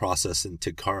your process in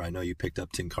tenkara. I know you picked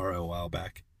up tenkara a while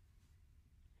back.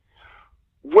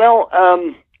 Well,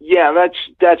 yeah,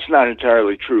 that's not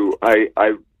entirely true.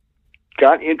 I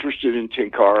got interested in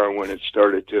tenkara when it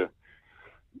started to,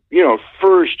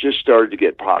 first just started to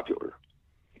get popular.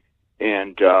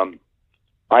 And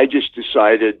I just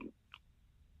decided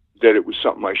that it was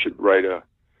something I should write. I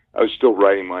was still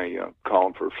writing my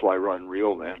column for Fly Run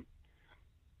Reel then.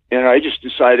 And I just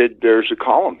decided there's a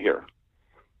column here.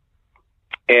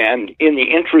 And in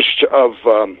the interest of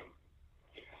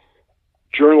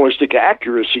journalistic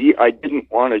accuracy, I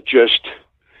didn't want to just,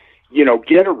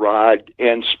 get a rod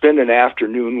and spend an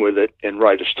afternoon with it and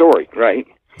write a story, right?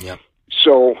 Yeah.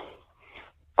 So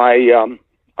I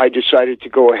decided to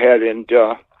go ahead and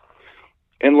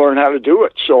learn how to do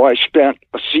it. So I spent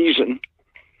a season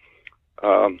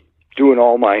doing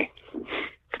all my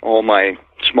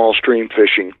small stream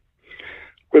fishing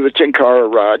with a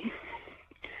tenkara rod,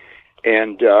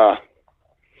 and I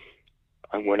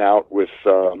went out with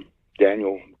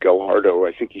Daniel Gallardo.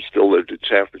 I think he still lived in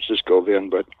San Francisco then,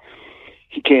 but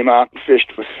he came out and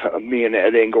fished with me and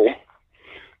Ed Engel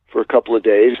for a couple of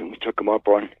days, and we took him up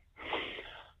on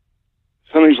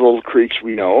some of these little creeks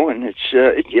we know. And it's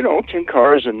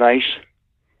tenkara is a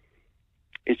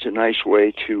nice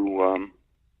way to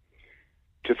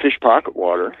fish pocket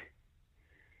water,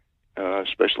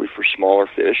 especially for smaller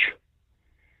fish.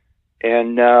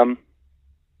 and I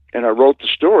wrote the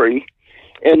story,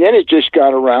 and then it just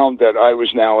got around that I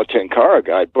was now a tenkara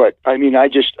guy. But I mean,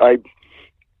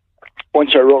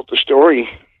 once I wrote the story,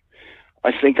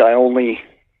 I think I only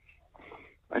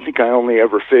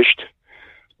ever fished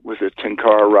with a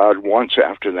tenkara rod once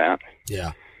after that.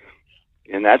 Yeah.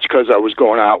 And that's because I was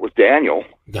going out with Daniel.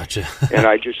 Gotcha. And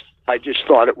I just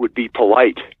thought it would be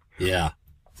polite. Yeah.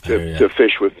 To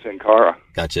fish with tenkara.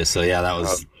 Gotcha. So yeah, that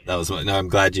was. No, I'm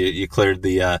glad you cleared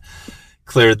the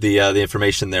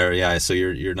information there. Yeah. So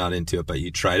you're not into it, but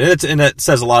you tried it, and it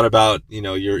says a lot about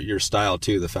your style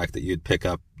too. The fact that you'd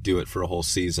do it for a whole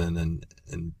season and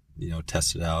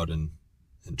test it out and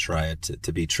try it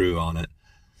to be true on it.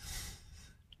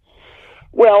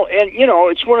 Well, and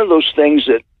it's one of those things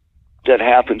that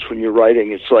happens when you're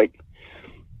writing. It's like,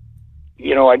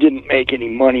 I didn't make any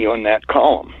money on that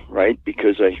column, right?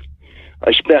 Because I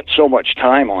spent so much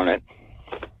time on it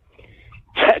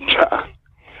that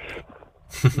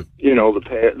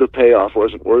the payoff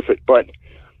wasn't worth it. But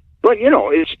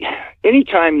it's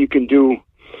anytime you can do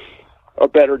a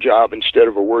better job instead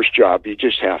of a worse job, you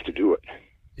just have to do it.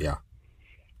 Yeah.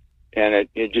 And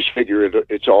it just figure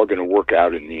it's all going to work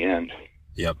out in the end.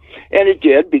 Yep. And it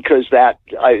did, because I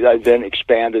then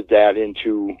expanded that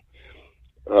into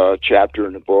a chapter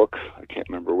in the book. I can't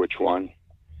remember which one.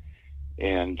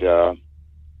 And,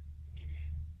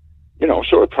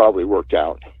 so it probably worked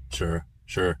out. Sure.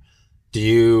 Do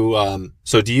you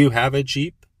have a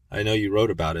Jeep? I know you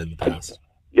wrote about it in the past.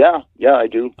 Yeah, I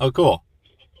do. Oh, cool.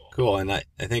 And I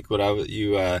think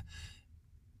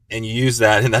and you use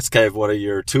that, and that's kind of one of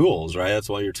your tools, right? That's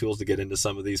one of your tools to get into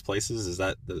some of these places. Is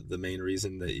that the main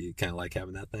reason that you kind of like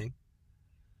having that thing?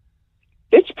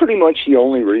 It's pretty much the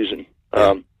only reason.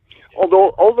 Yeah.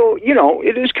 Although,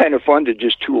 it is kind of fun to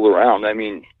just tool around. I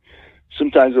mean,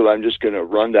 sometimes if I'm just going to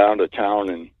run down to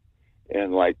town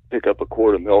and like pick up a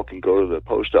quart of milk and go to the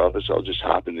post office, I'll just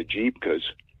hop in the Jeep because,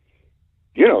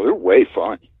 they're way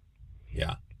fun.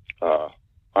 Yeah.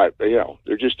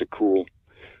 They're just a cool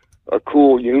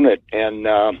unit, and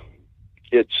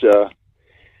it's a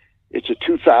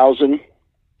 2000,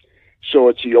 so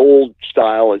it's the old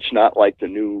style. It's not like the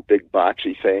new big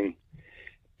boxy thing,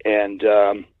 and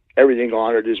everything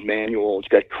on it is manual. It's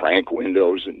got crank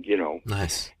windows and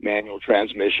nice manual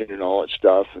transmission and all that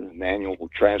stuff, and manual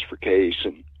transfer case,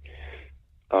 and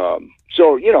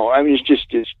so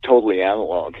it's totally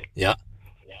analog. Yeah,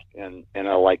 and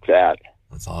I like that.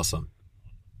 That's awesome.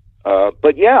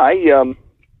 But yeah,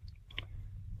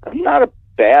 I'm not a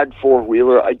bad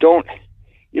four-wheeler. I don't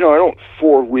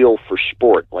four-wheel for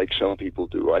sport like some people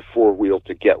do. I four-wheel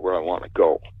to get where I want to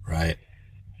go. Right.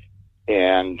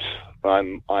 And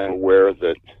I'm aware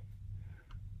that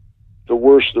the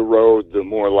worse the road, the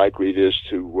more likely it is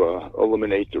to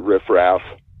eliminate the riffraff.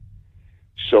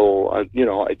 So, I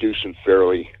do some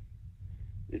fairly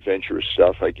adventurous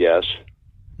stuff, I guess.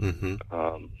 Mm-hmm.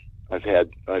 I've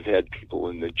had people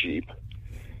in the Jeep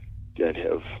that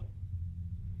have,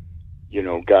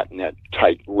 gotten that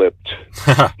tight-lipped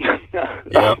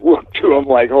look to them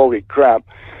like, holy crap.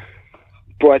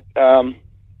 But,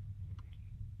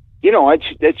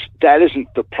 that isn't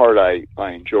the part I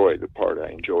enjoy. The part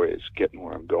I enjoy is getting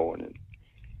where I'm going and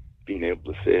being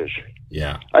able to fish.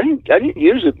 Yeah. I didn't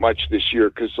use it much this year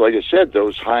because, like I said,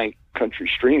 those high country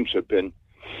streams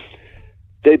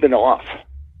they've been off.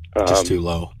 Just too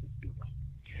low.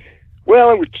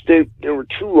 Well, they were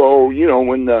too low.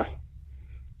 When the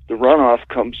runoff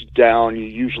comes down, you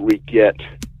usually get,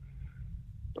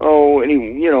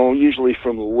 usually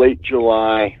from late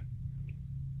July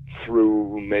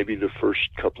through maybe the first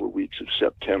couple of weeks of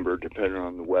September, depending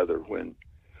on the weather, when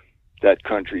that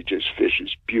country just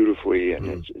fishes beautifully, and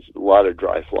it's a lot of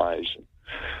dry flies.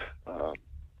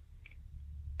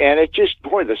 And it just,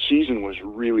 the season was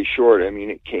really short. I mean,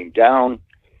 it came down,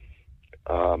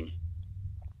 and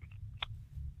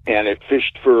it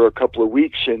fished for a couple of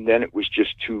weeks, and then it was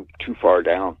just too far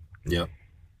down. Yeah.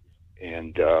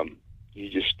 And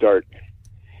you just start,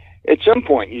 at some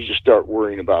point, you just start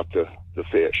worrying about the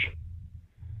fish.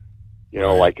 Right.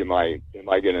 Like, am I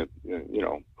going to,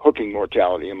 hooking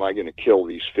mortality, am I going to kill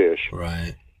these fish?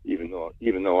 Right. Even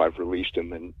though I've released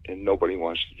them, and nobody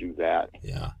wants to do that.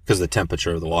 Yeah, because the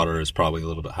temperature of the water is probably a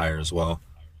little bit higher as well.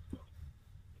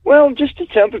 Well, just the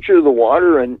temperature of the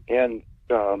water, and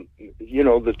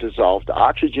the dissolved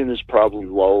oxygen is probably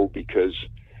low because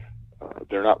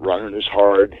they're not running as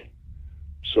hard,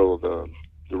 so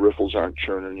the riffles aren't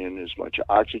churning in as much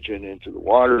oxygen into the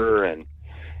water, and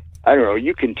I don't know.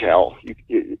 You can tell.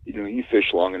 You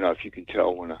fish long enough, you can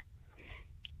tell when a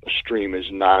stream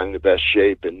is not in the best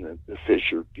shape, and the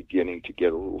fish are beginning to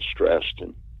get a little stressed,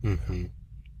 and mm-hmm.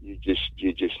 you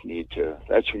just need to.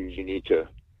 That's when you need to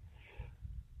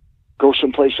go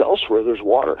someplace else where there's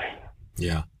water.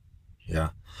 Yeah. Yeah.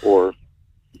 Or,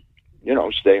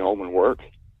 stay home and work.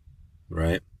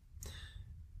 Right.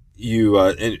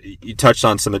 And you touched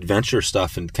on some adventure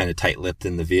stuff and kind of tight-lipped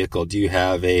in the vehicle. Do you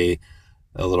have a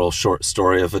little short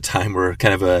story of a time where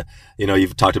kind of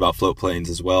you've talked about float planes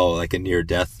as well, like a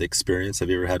near-death experience? Have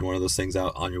you ever had one of those things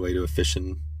out on your way to a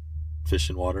fishing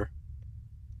water?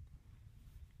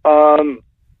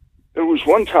 There was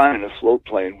one time in a float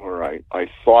plane where I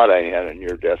thought I had a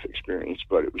near-death experience,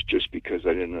 but it was just because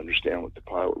I didn't understand what the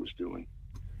pilot was doing.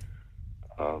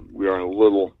 We were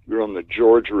on the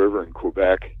George River in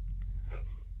Quebec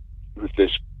with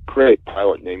this great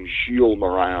pilot named Gilles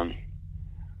Morin,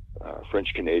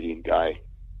 French-Canadian guy.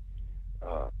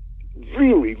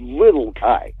 Really little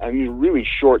guy. I mean, really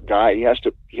short guy. He has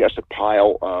to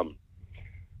pile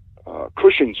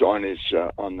cushions on his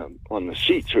on the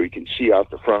seat so he can see out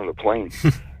the front of the plane.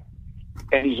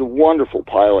 And he's a wonderful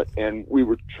pilot. And we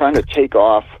were trying to take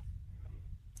off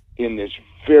in this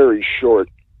very short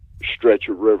stretch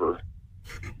of river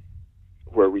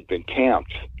where we'd been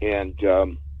camped, and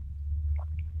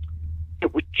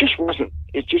it just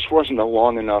wasn't a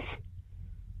long enough,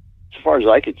 as far as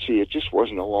I could see, it just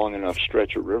wasn't a long enough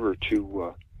stretch of river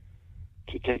to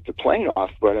take the plane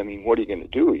off. But I mean, what are you going to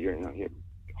do? You're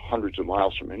hundreds of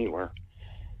miles from anywhere.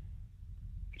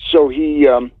 So he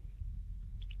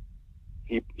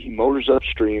motors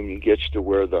upstream and gets to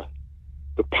where the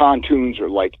pontoons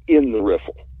are like in the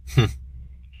riffle.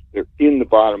 They're in the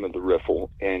bottom of the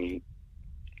riffle, and he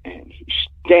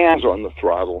stands on the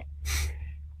throttle,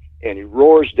 and he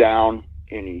roars down,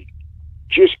 and he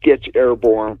just gets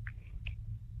airborne,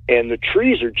 and the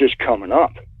trees are just coming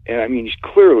up. And I mean, he's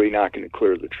clearly not going to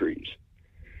clear the trees,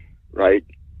 right?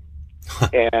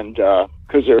 And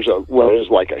because there's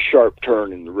like a sharp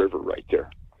turn in the river right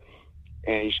there,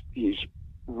 and he's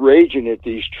raging at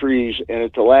these trees, and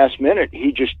at the last minute,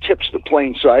 he just tips the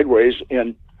plane sideways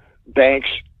and banks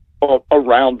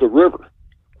around the river,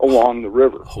 along the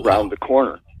river, around the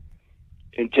corner,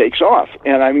 and takes off.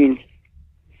 And I mean,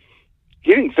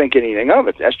 he didn't think anything of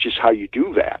it. That's just how you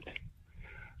do that.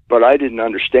 But I didn't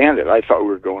understand it. I thought we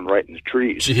were going right in the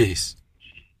trees. Jeez.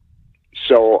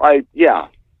 So I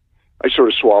sort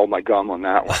of swallowed my gum on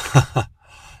that one.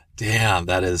 Damn,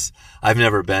 I've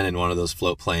never been in one of those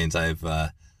float planes. I've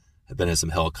been in some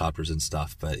helicopters and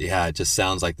stuff, but yeah, it just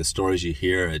sounds like the stories you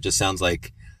hear. It just sounds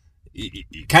like you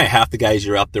kind of half the guys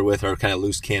you're up there with are kind of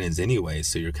loose cannons anyway,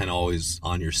 so you're kind of always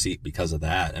on your seat because of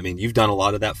that. I mean, you've done a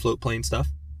lot of that float plane stuff?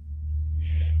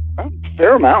 A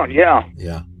fair amount, yeah.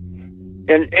 Yeah.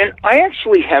 And I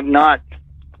actually have not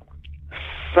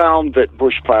found that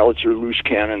bush pilots are loose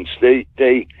cannons.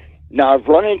 Now I've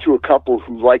run into a couple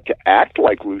who like to act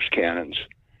like loose cannons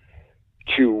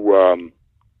to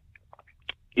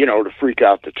freak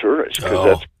out the tourists,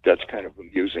 because that's kind of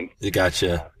amusing. You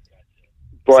gotcha.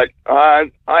 But I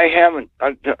haven't.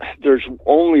 There's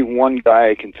only one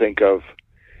guy I can think of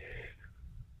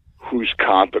whose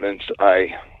competence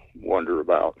I wonder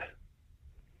about.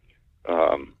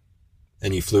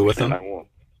 And you flew with him? I won't.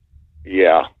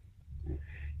 Yeah.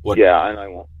 What? Yeah, and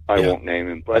I won't name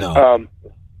him. But no.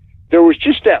 There was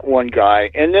just that one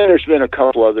guy, and then there's been a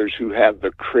couple others who have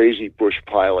the crazy bush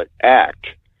pilot act.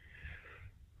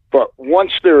 But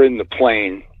once they're in the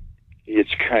plane,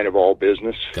 it's kind of all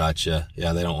business. Gotcha.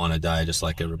 Yeah, they don't want to die just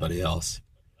like everybody else.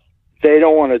 They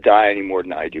don't want to die any more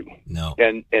than I do. No.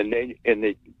 And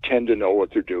they tend to know what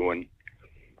they're doing.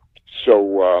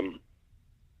 So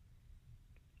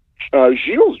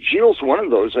Gilles one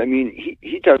of those. I mean,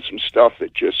 he does some stuff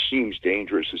that just seems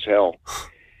dangerous as hell.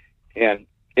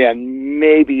 And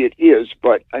maybe it is,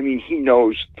 but I mean, he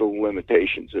knows the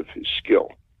limitations of his skill.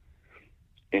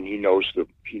 And he knows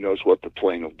what the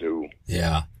plane will do.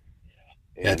 Yeah.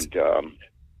 And I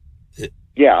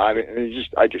mean,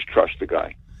 I just trust the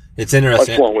guy. It's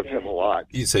interesting. I've flown with him a lot.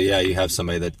 So yeah, you have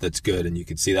somebody that's good, and you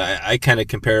can see that. I kind of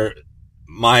compare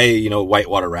my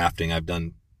whitewater rafting. I've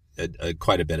done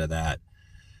quite a bit of that,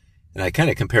 and I kind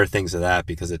of compare things to that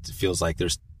because it feels like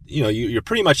there's you're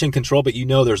pretty much in control, but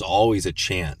there's always a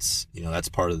chance. That's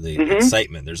part of the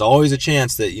excitement. There's always a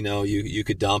chance that you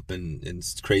could dump and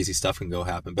crazy stuff can go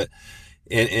happen. But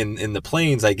in the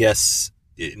planes, I guess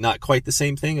not quite the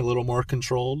same thing. A little more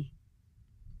controlled.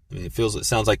 I mean, it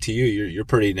sounds like to you, you're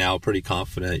pretty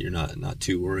confident. You're not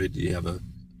too worried. You have a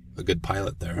good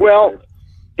pilot there. Well,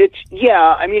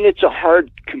 I mean, it's a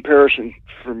hard comparison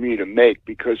for me to make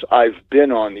because I've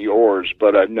been on the oars,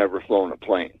 but I've never flown a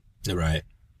plane. Right.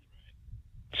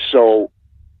 So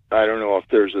I don't know if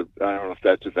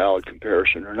that's a valid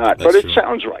comparison or not, That's but true. it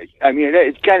sounds right. I mean,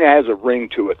 it kind of has a ring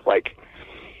to it. Like,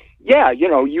 yeah,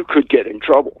 you could get in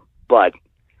trouble, but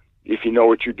if you know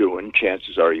what you're doing,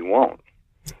 chances are you won't.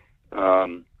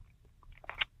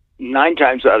 9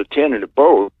 times out of 10 in a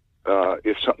boat,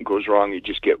 if something goes wrong, you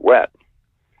just get wet.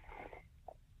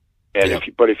 And Yep.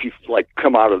 if you like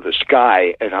come out of the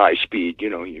sky at high speed,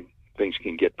 things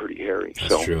can get pretty hairy.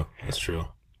 That's true. That's true.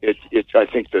 I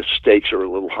think the stakes are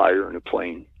a little higher in a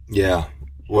plane. Yeah.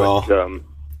 Well,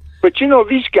 but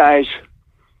these guys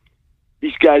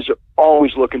are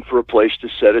always looking for a place to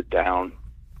set it down.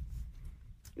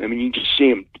 I mean, you just see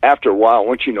them after a while.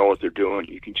 Once you know what they're doing,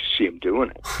 you can just see them doing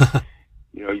it.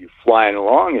 You're flying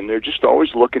along, and they're just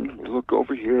always looking. You look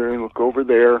over here and look over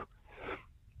there,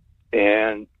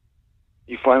 and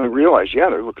you finally realize,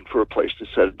 they're looking for a place to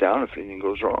set it down if anything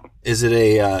goes wrong. is it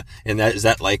is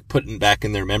that like putting back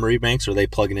in their memory banks, or are they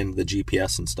plugging into the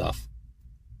GPS and stuff?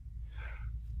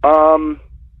 There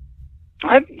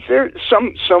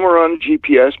some are on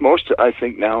GPS. Most, I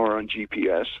think, now are on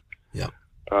GPS. Yeah.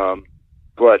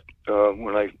 But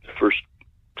when first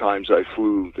times I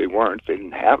flew, they weren't. They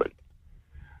didn't have it.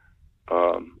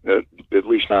 At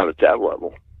least not at that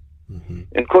level. Mm-hmm.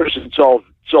 And of course, it's all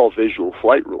visual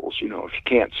flight rules. If you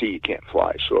can't see, you can't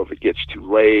fly. So if it gets too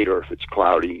late or if it's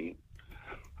cloudy,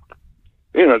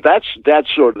 that's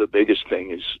sort of the biggest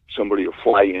thing. Is somebody will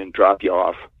fly in, drop you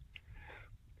off,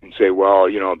 and say, well,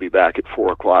 I'll be back at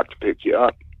 4:00 to pick you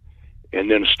up, and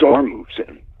then a storm moves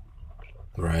in.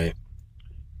 Right.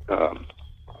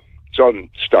 So I'm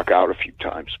stuck out a few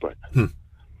times, but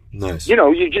Nice. you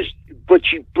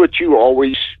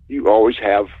always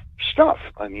have stuff.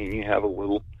 I mean, you have a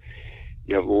little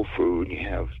food, you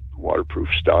have waterproof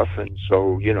stuff, and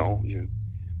so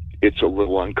it's a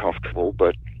little uncomfortable,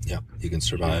 but Yeah, you can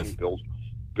survive. build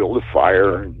a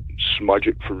fire and smudge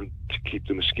it to keep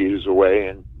the mosquitoes away,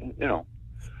 and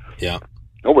Yeah.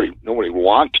 nobody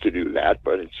wants to do that,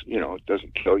 but it's it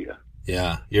doesn't kill you.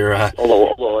 Yeah, you're.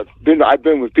 Although I've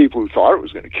been with people who thought it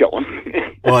was going to kill them.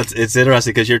 Well, it's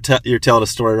interesting because you're telling a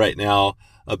story right now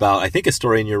about, I think, a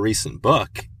story in your recent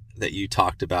book that you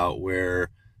talked about where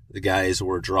the guys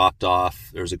were dropped off.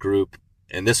 There was a group,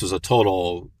 and this was a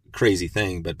total crazy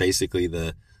thing, but basically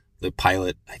the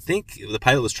pilot, I think the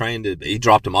pilot was he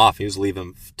dropped him off. He was leaving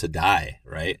him to die,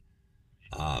 right?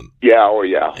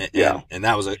 Yeah. And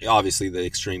that was obviously the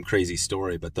extreme crazy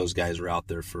story, but those guys were out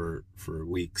there for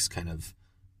weeks, kind of,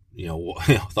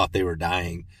 thought they were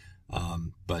dying.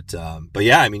 But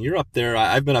yeah, I mean, you're up there.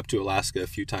 I've been up to Alaska a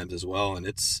few times as well, and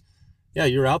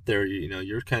you're out there,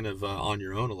 you're kind of on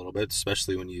your own a little bit,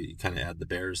 especially when you kind of add the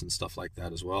bears and stuff like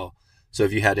that as well. So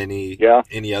have you had any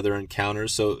other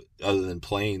encounters? So other than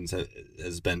planes,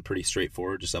 has been pretty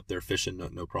straightforward, just up there fishing,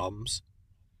 no problems?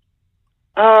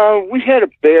 We had a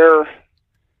bear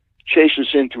chase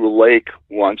us into a lake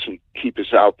once and keep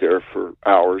us out there for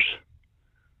hours.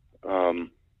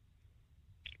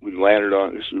 We landed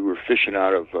we were fishing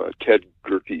out of Ted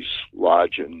Gerke's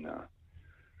lodge in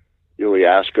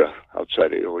Ileaska,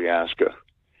 outside of Ileaska,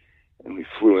 and we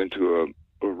flew into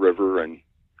a river and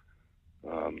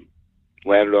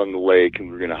landed on the lake, and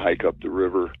we were going to hike up the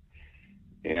river.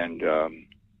 And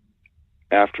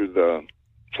after the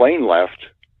plane left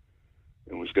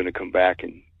and was going to come back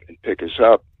and pick us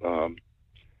up,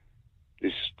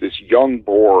 this young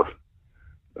boar,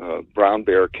 brown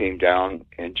bear, came down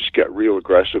and just got real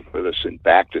aggressive with us and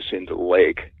backed us into the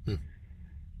lake,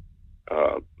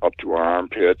 up to our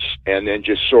armpits, and then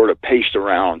just sort of paced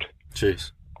around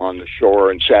on the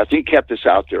shore and sat. He kept us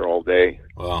out there all day.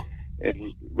 Wow.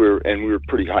 And we were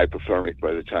pretty hypothermic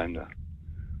by the time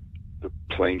the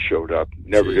plane showed up.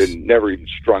 Never even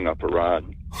strung up a rod.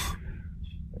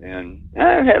 And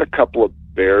I had a couple of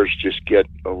bears just get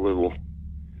a little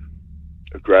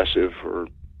aggressive, or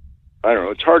I don't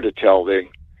know. It's hard to tell. A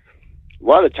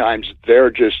lot of times they're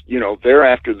just, they're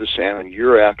after the salmon,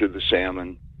 you're after the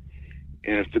salmon.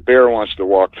 And if the bear wants to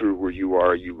walk through where you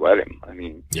are, you let him. I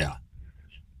mean, yeah.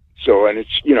 So, and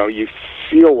it's, you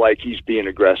feel like he's being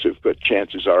aggressive, but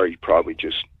chances are he's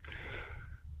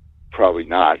probably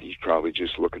not. He's probably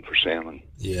just looking for salmon.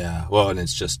 Yeah. Well, and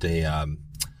it's just I've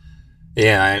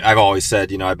always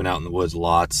said, I've been out in the woods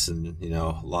lots and,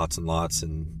 lots and lots.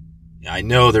 And I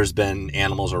know there's been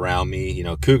animals around me,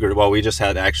 cougar. Well, we just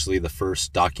had actually the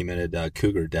first documented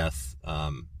cougar death.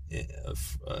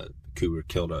 Cougar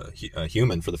killed a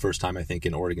human for the first time, I think,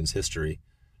 in Oregon's history.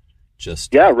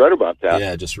 I read about that.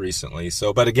 Yeah, just recently.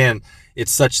 So, but again,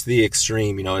 it's such the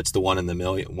extreme, it's the one in a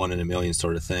million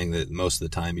sort of thing that most of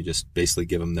the time you just basically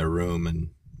give them their room and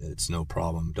it's no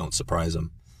problem. Don't surprise them.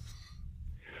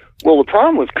 Well, the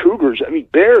problem with cougars, I mean,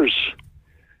 bears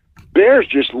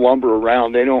just lumber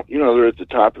around. They don't, they're at the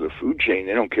top of the food chain.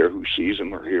 They don't care who sees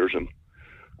them or hears them.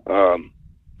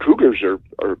 Cougars are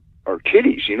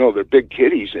kitties, they're big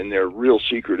kitties, and they're real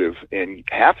secretive, and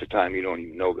half the time you don't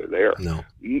even know they're there. No.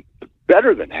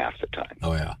 Better than half the time.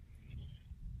 Oh, yeah.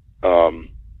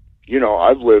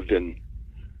 I've lived in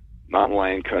mountain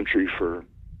lion country for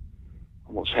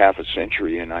almost half a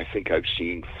century, and I think I've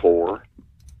seen 4.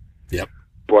 Yep.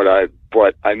 But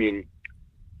I mean,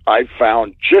 I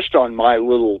found just on my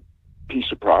little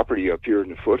piece of property up here in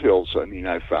the foothills, I mean,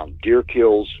 I found deer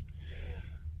kills,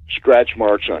 scratch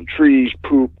marks on trees,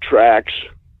 poop, tracks,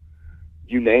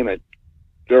 you name it.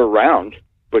 They're around,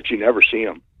 but you never see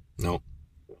them. No.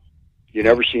 You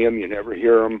never see them. You never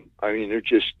hear them. I mean, they're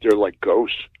like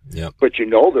ghosts. Yep. But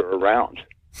they're around.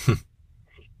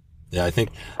 Yeah, I think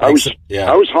I was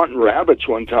hunting rabbits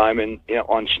one time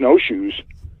on snowshoes,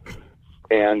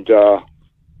 and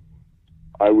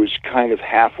I was kind of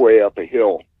halfway up a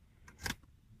hill,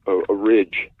 a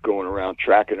ridge, going around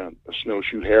tracking a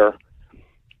snowshoe hare,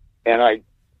 and I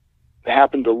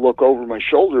happened to look over my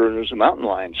shoulder, and there's a mountain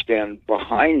lion standing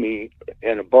behind me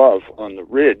and above on the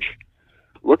ridge,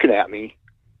 looking at me.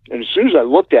 And as soon as I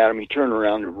looked at him, he turned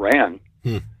around and ran.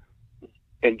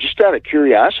 And just out of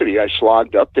curiosity, I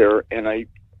slogged up there, and I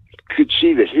could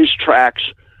see that his tracks,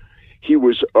 he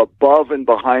was above and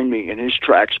behind me, and his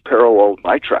tracks paralleled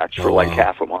my tracks for like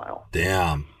half a mile.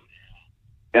 Damn.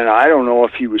 And I don't know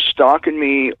if he was stalking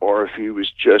me or if he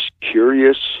was just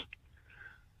curious,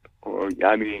 or,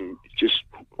 I mean, just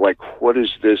like, what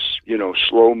is this,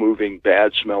 slow-moving,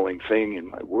 bad-smelling thing in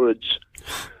my woods?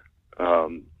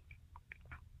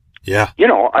 Yeah. You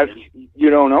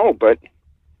don't know, but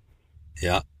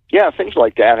yeah, things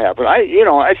like that happen.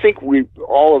 I think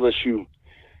all of us who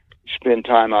spend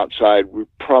time outside, we've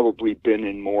probably been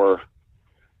in more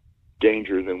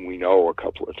danger than we know a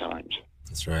couple of times.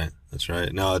 That's right.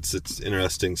 No, it's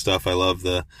interesting stuff. I love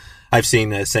I've seen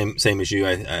the same as you.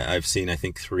 I've seen, I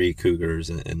think, 3 cougars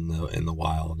in the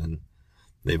wild, and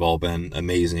they've all been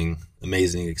amazing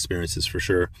experiences for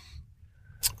sure.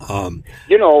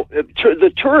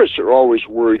 The tourists are always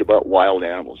worried about wild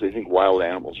animals. They think wild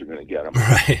animals are going to get them.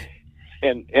 Right.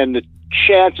 And the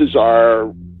chances are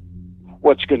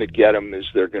what's going to get them is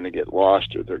they're going to get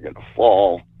lost or they're going to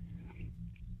fall.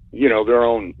 Their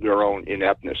own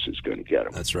ineptness is going to get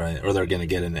them. That's right. Or they're going to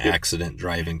get in an accident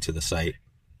driving to the site.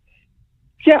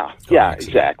 Yeah,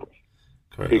 exactly.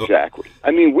 Correct. Exactly. I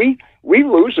mean, we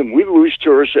lose them. We lose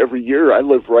tourists every year. I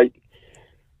live right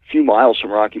a few miles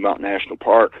from Rocky Mountain National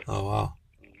Park. Oh, wow.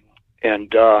 And,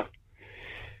 God,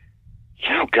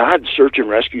 search and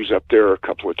rescues up there a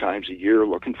couple of times a year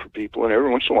looking for people. And every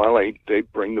once in a while, they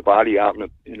bring the body out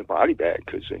in a body bag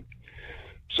because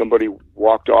somebody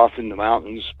walked off in the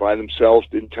mountains by themselves,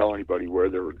 didn't tell anybody where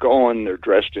they were going. They're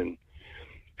dressed in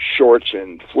shorts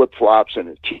and flip-flops and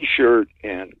a T-shirt,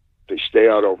 and they stay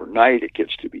out overnight. It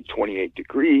gets to be 28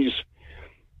 degrees.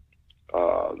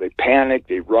 They panic,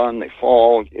 they run, they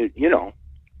fall, Yeah.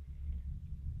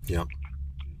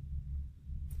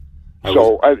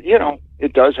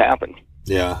 It does happen.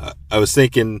 Yeah. I was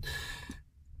thinking,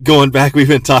 going back, we've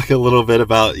been talking a little bit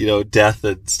about, death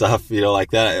and stuff,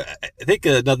 like that. I think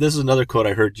now this is another quote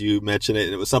I heard you mention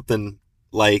it. It was something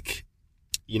like,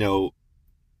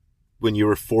 when you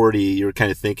were 40, you were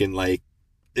kind of thinking like,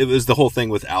 it was the whole thing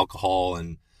with alcohol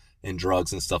and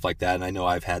drugs and stuff like that. And I know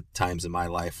I've had times in my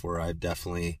life where I've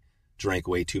definitely drank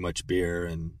way too much beer,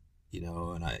 and,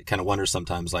 and I kind of wonder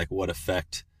sometimes like what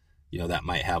effect, that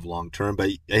might have long term. But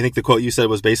I think the quote you said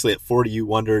was basically at 40, you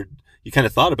kind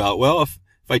of thought about, well, if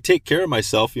I take care of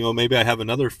myself, maybe I have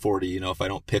another 40, if I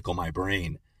don't pickle my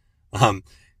brain.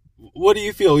 What do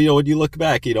you feel, when you look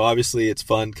back, obviously it's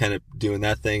fun kind of doing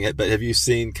that thing, but have you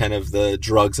seen kind of the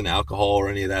drugs and alcohol or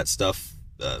any of that stuff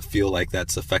feel like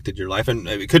that's affected your life? And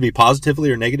it could be positively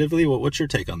or negatively. What's your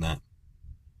take on that?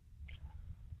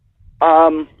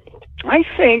 I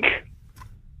think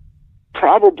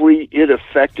probably it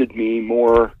affected me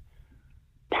more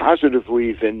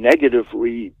positively than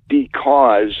negatively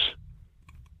because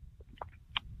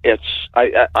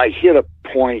I hit a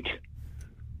point,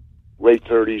 late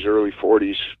 30s, early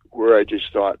 40s, where I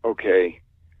just thought, okay,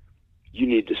 you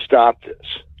need to stop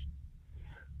this.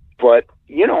 But,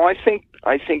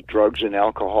 I think drugs and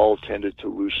alcohol tended to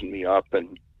loosen me up,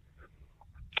 and,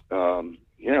 I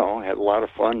had a lot of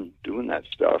fun doing that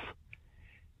stuff.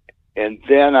 And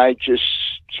then I just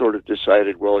sort of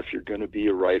decided, well, if you're going to be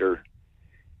a writer,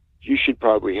 you should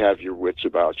probably have your wits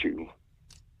about you.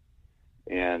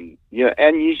 And, you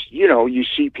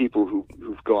see people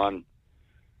who've gone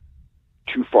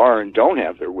too far and don't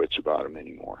have their wits about them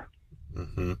anymore.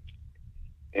 Mm-hmm.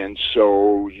 And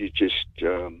so you just,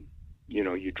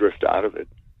 you drift out of it.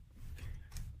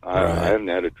 Right. I haven't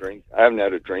had a drink. I haven't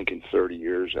had a drink in 30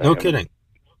 years. No kidding.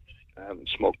 I haven't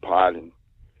smoked pot in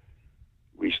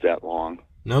at least that long.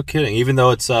 No kidding. Even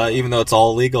though it's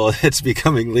all legal, it's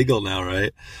becoming legal now,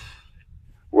 right?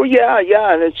 Well, yeah,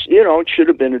 and it's it should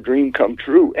have been a dream come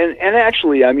true. And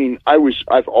actually, I mean,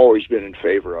 I've always been in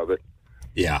favor of it.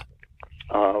 Yeah.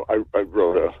 I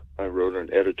wrote an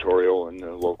editorial in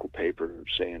the local paper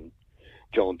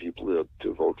telling people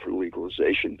to vote for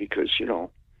legalization because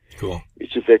cool.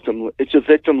 It's a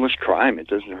victimless crime. It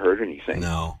doesn't hurt anything.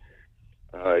 No.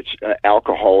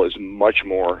 Alcohol is much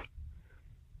more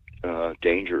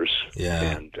dangerous. Yeah.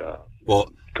 And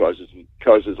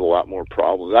causes a lot more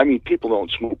problems. I mean, people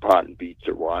don't smoke pot and beat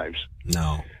their wives.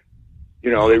 No.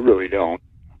 They really don't.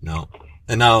 No.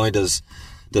 And not only does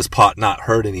pot not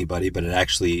hurt anybody, but it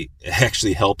actually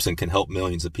helps and can help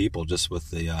millions of people just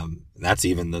with the that's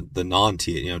even the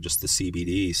non-T, just the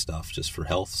CBD stuff, just for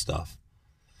health stuff.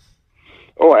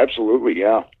 Oh, absolutely,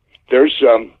 yeah. There's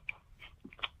a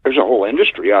whole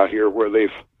industry out here where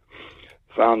they've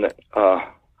found that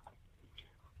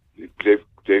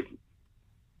they've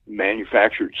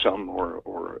manufactured some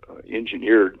or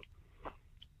engineered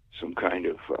some kind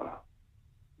of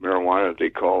marijuana they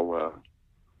call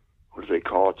what do they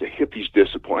call it? The Hippies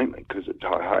disappointment, because it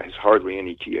has hardly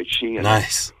any THC in it.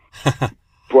 Nice.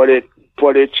 but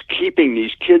it's keeping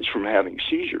these kids from having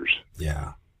seizures.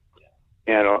 Yeah.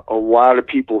 And a lot of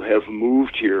people have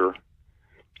moved here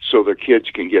so their kids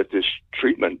can get this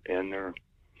treatment, and their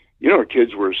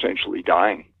kids were essentially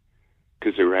dying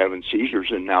because they were having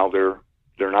seizures, and now they're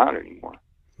not anymore.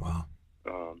 Wow.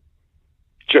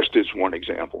 Just as one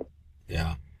example.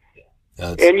 Yeah.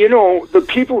 And the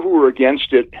people who were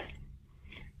against it,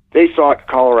 they thought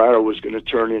Colorado was going to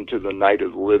turn into the night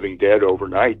of the living dead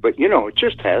overnight, but it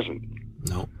just hasn't.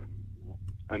 No.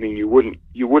 I mean, you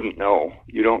wouldn't know.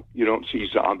 You don't see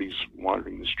zombies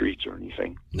wandering the streets or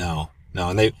anything. No,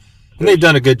 and they've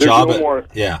done a good job.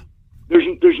 Yeah.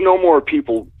 There's no more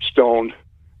people stoned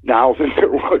now than there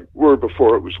were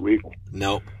before it was legal.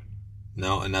 No,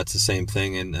 and that's the same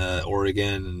thing in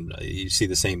Oregon, and you see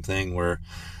the same thing where,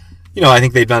 I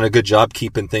think they've done a good job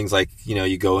keeping things like,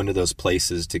 you go into those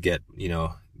places to get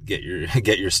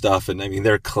your stuff, and I mean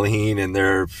they're clean and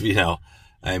they're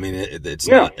I mean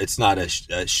it's not a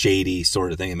shady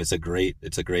sort of thing. I mean, it's a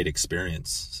great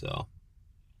experience. So.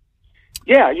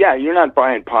 Yeah, you're not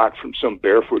buying pot from some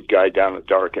barefoot guy down a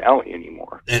dark alley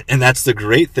anymore. And that's the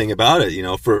great thing about it,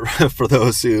 for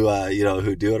those who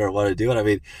who do it or want to do it. I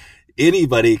mean,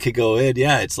 anybody could go in.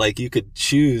 Yeah, it's like you could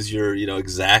choose your,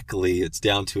 exactly. It's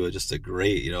down to just a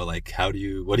great, like what do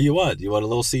you want? Do you want a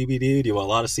little CBD? Do you want a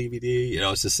lot of CBD?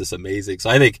 It's just this amazing. So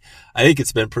I think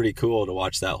it's been pretty cool to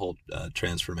watch that whole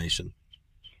transformation.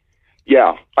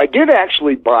 Yeah, I did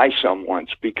actually buy some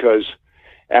once because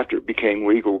after it became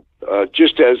legal,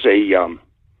 just as I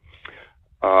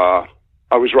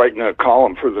was writing a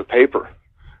column for the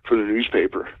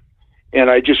newspaper, and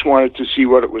I just wanted to see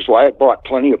what it was like. I bought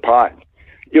plenty of pot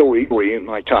illegally in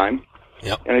my time.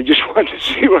 Yep. And I just wanted to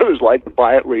see what it was like to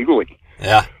buy it legally.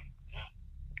 Yeah.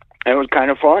 And it was kind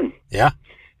of fun. Yeah.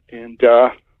 And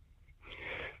I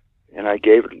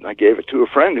gave it to a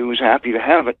friend who was happy to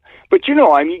have it. But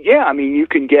you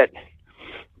can get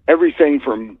everything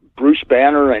from Bruce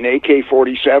Banner and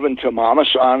AK-47 to Mama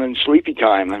San and Sleepy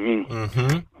Time. I mean,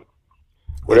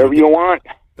 whatever you want.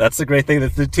 That's the great thing.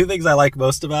 The two things I like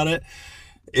most about it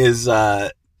is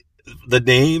the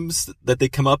names that they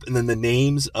come up, and then the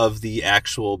names of the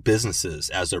actual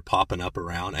businesses as they're popping up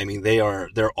around. I mean,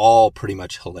 they're all pretty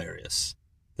much hilarious.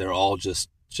 They're all just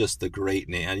the great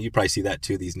name. And you probably see that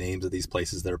too, these names of these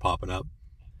places that are popping up.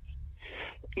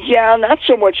 Yeah, not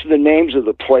so much the names of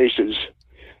the places.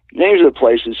 Names of the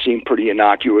places seem pretty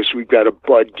innocuous. We've got a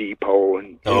Bud Depot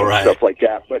and stuff like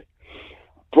that. But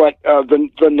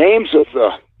the names of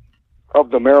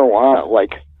the marijuana,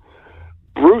 like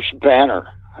Bruce Banner.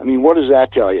 I mean, what does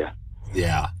that tell you?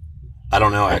 Yeah, I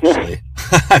don't know actually.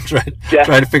 I'm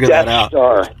trying to figure that out.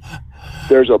 Star.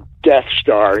 There's a Death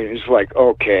Star, and it's like,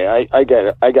 okay, I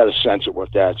got a sense of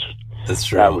what that's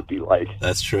true. That would be like.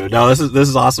 That's true. No, this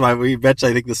is awesome. We mentioned,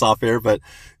 I think, this off air, but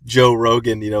Joe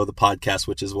Rogan, the podcast,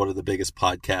 which is one of the biggest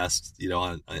podcasts,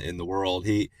 in the world.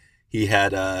 He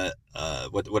had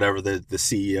whatever the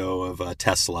CEO of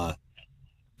Tesla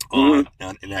on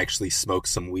and actually smoked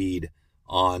some weed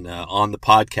on the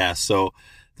podcast. So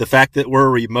the fact that we're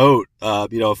remote,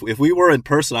 if we were in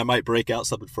person, I might break out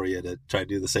something for you to try to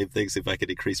do the same thing, see if I could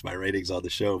increase my ratings on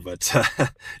the show. But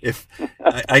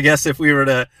I guess if we were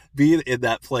to be in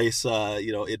that place,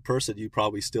 in person, you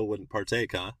probably still wouldn't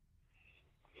partake, huh?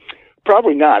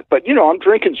 Probably not. But, I'm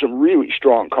drinking some really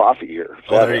strong coffee here.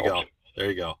 Oh, there you go. There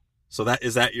you go. So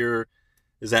is that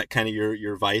kind of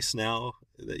your vice now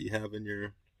that you have in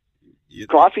your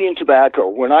coffee and tobacco?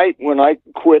 When I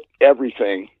quit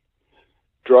everything,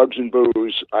 drugs and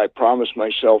booze, I promised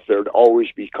myself there'd always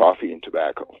be coffee and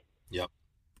tobacco. Yep.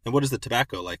 And what is the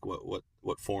tobacco like?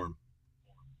 What form?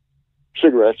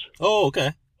 Cigarettes. Oh,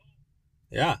 okay.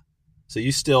 Yeah. So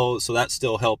that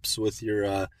still helps with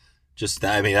your that's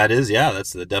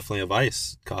definitely a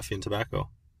vice, coffee and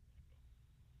tobacco.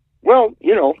 Well,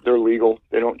 they're legal.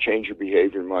 They don't change your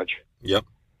behavior much. Yep.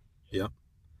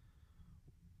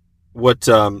 What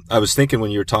I was thinking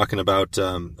when you were talking about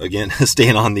again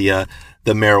staying on the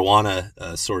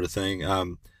marijuana sort of thing,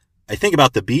 I think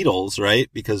about the Beatles, right?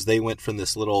 Because they went from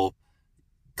this little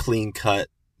clean cut,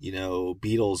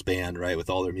 Beatles band, right, with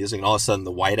all their music, and all of a sudden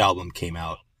the White Album came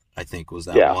out. I think was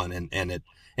that one, and it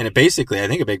basically, I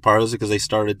think a big part was because they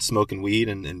started smoking weed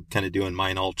and kind of doing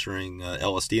mind altering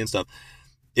LSD and stuff.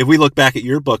 If we look back at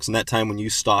your books and that time when you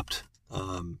stopped,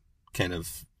 kind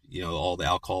of. All the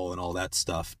alcohol and all that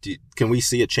stuff. Can we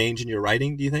see a change in your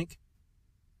writing, do you think?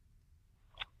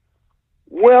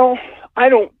 Well,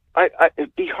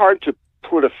 it'd be hard to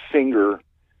put a finger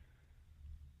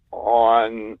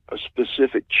on a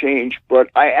specific change, but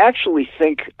I actually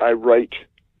think I write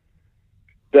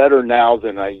better now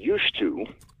than I used to.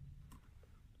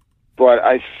 But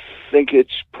I think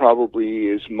it's probably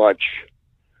as much,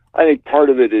 I think part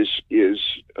of it is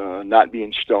not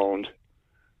being stoned.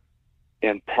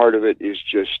 And part of it is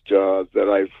just that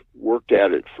I've worked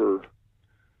at it for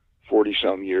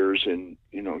 40-some years, and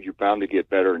you're bound to get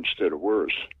better instead of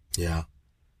worse. Yeah.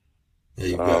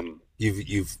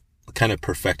 You've kind of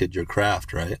perfected your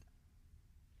craft, right?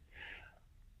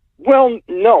 Well,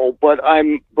 no, but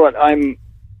I'm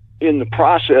in the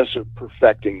process of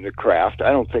perfecting the craft.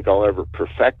 I don't think I'll ever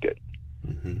perfect it,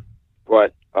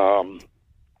 but I'm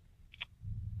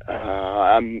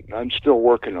still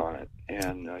working on it.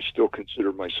 And I still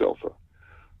consider myself a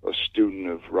student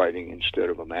of writing instead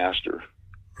of a master.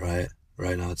 Right.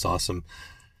 No, that's awesome.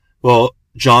 Well,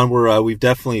 John, we've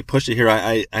definitely pushed it here.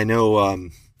 I know. I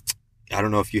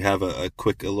don't know if you have a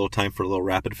little time for a little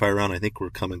rapid fire round. I think we're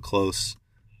coming close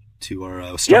to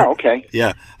our start. Yeah. Okay.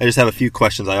 Yeah. I just have a few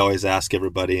questions I always ask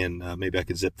everybody, and maybe I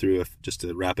could zip through just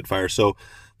a rapid fire. So,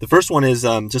 the first one is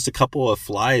just a couple of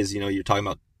flies. You're talking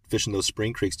about fishing those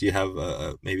spring creeks. Do you have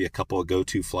maybe a couple of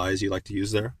go-to flies you like to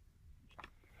use there?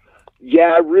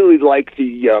 Yeah, I really like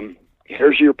the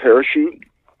hare's ear parachute.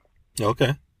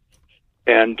 Okay.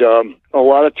 And a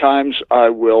lot of times I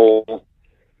will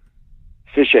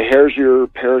fish a hare's ear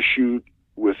parachute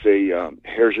with a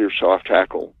hare's ear soft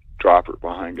tackle dropper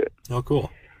behind it. Oh, cool.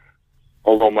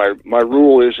 Although my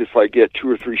rule is if I get 2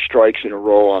 or 3 strikes in a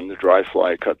row on the dry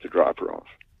fly, I cut the dropper off.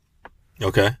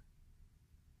 Okay.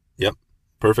 Yep.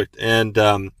 Perfect.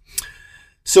 And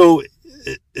so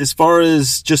as far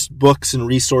as just books and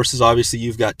resources, obviously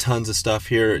you've got tons of stuff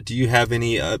here. Do you have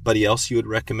anybody else you would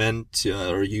recommend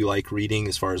or you like reading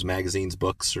as far as magazines,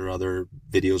 books, or other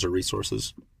videos or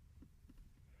resources?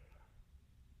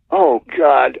 Oh,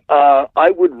 God.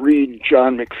 I would read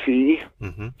John McPhee.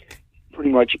 Mm-hmm. Pretty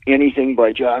much anything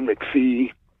by John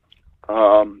McPhee.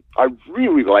 I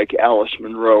really like Alice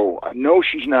Munro. I know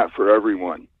she's not for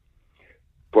everyone,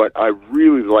 but I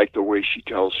really like the way she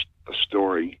tells a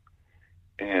story.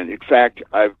 And in fact,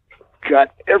 I've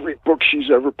got every book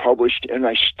she's ever published, and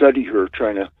I study her,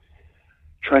 trying to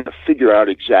figure out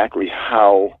exactly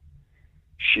how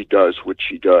she does what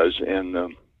she does. And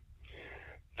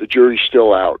the jury's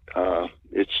still out.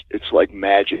 It's like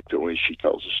magic the way she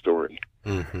tells a story.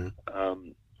 Mm-hmm.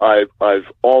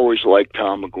 I've always liked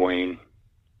Tom McGuane.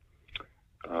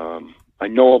 I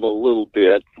know him a little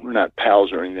bit. We're not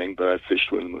pals or anything, but I've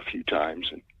fished with him a few times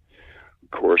and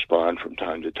correspond from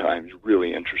time to time. He's a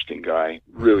really interesting guy,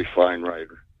 really fine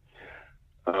writer.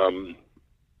 I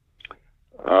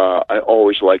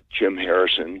always liked Jim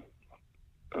Harrison.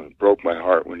 Broke my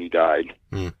heart when he died.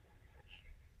 Mm.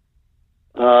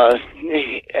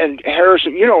 And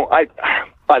Harrison, I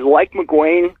like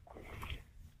McGuane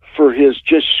for his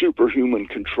just superhuman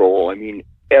control. I mean,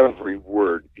 every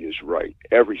word is right.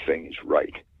 Everything is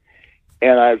right.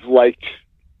 And I've liked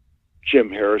Jim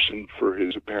Harrison for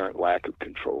his apparent lack of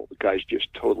control. The guy's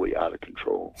just totally out of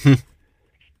control.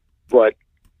 But,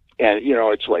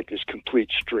 it's like this complete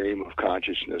stream of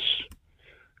consciousness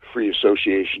free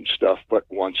association stuff. But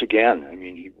once again, I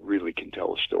mean, he really can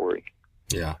tell a story.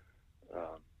 Yeah.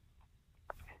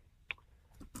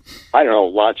 I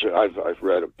don't know. I've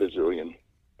read a bazillion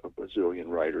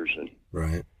writers, and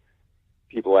Right.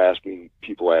 people ask me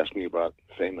about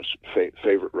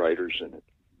favorite writers, and it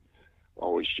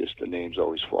always just the names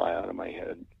always fly out of my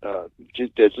head.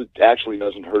 It actually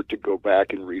doesn't hurt to go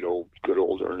back and read good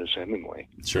old Ernest Hemingway.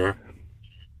 Sure.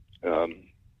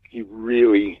 He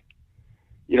really,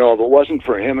 if it wasn't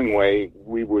for Hemingway,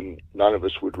 none of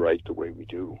us would write the way we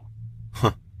do.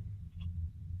 Huh.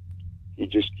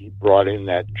 He brought in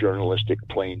that journalistic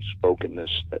plain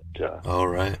spokenness that. All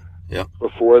right. Yep.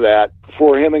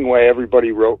 Before Hemingway,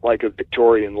 everybody wrote like a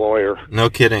Victorian lawyer.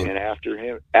 No kidding. And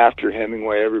after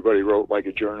Hemingway, everybody wrote like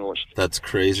a journalist. That's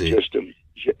crazy.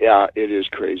 Yeah, it is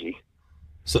crazy.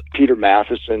 So Peter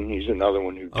Matheson, he's another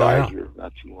one who died here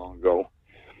not too long ago.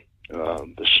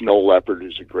 The Snow Leopard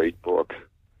is a great book.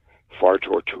 Far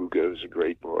Tortuga is a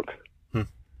great book.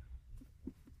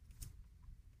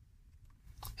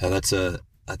 Yeah, that's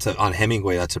on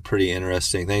Hemingway. That's a pretty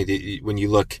interesting thing. When you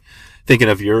look, thinking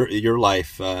of your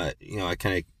life, I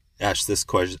kind of ask this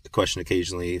question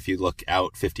occasionally. If you look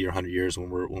out 50 or 100 years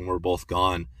when we're both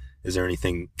gone, is there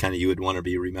anything kind of you would want to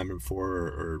be remembered for,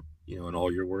 or in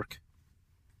all your work?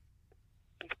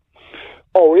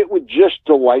 Oh, it would just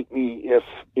delight me if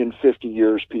in 50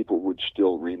 years people would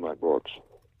still read my books.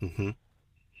 Mm-hmm.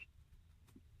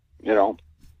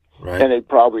 Right. And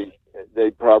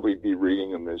they'd probably be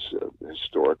reading them as a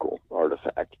historical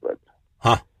artifact, but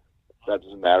that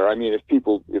doesn't matter. I mean, if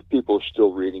people are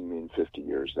still reading me in 50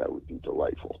 years, that would be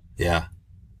delightful. Yeah.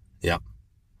 Yeah.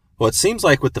 Well, it seems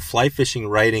like with the fly fishing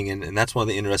writing, and that's one of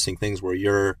the interesting things where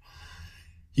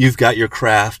you've got your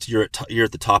craft, you're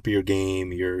at the top of your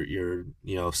game, you're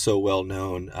so well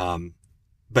known.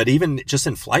 But even just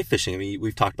in fly fishing, I mean,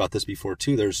 we've talked about this before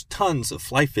too. There's tons of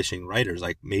fly fishing writers,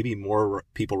 like maybe more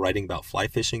people writing about fly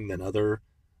fishing than other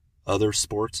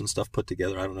sports and stuff put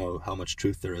together. I don't know how much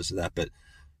truth there is to that, but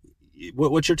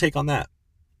what's your take on that?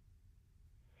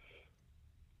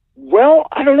 Well,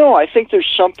 I don't know. I think there's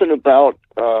something about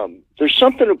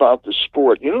the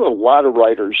sport. A lot of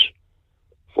writers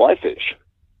fly fish.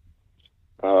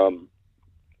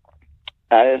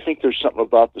 I think there's something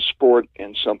about the sport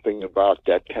and something about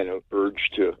that kind of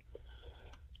urge to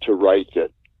write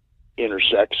that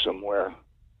intersects somewhere.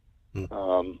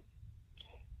 And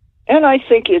I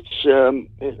think it's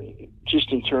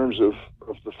just in terms of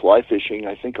the fly fishing,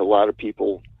 I think a lot of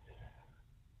people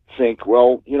think,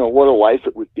 well, what a life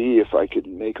it would be if I could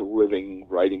make a living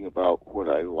writing about what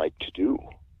I like to do.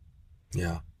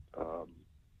 Yeah.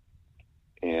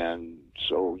 And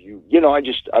so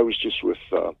I was just with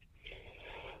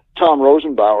Tom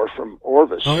Rosenbauer from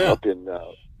Orvis up in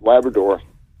Labrador.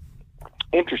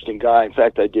 Interesting guy. In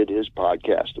fact, I did his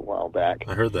podcast a while back.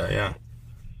 I heard that, yeah.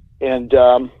 And,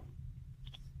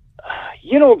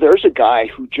 there's a guy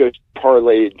who just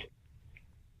parlayed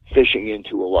fishing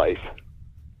into a life.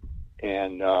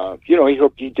 And,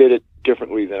 he did it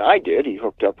differently than I did. He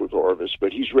hooked up with Orvis,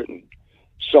 but he's written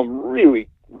some really,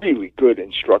 really good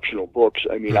instructional books.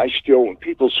 I mean, when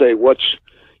people say, what's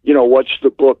the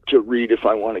book to read if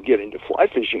I want to get into fly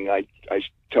fishing, I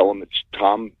tell them it's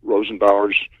Tom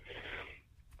Rosenbauer's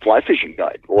Fly Fishing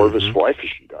Guide, Orvis Fly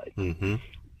Fishing Guide,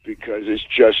 because it's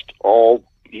just all,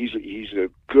 he's a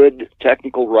good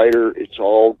technical writer. It's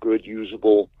all good,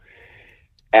 usable,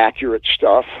 accurate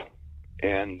stuff.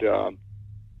 And,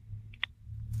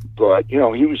 but,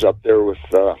 he was up there with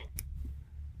a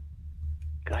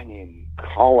guy named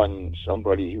Colin,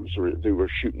 somebody they were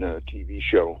shooting a TV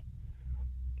show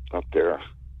up there.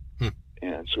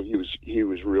 And so he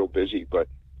was real busy, but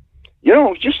he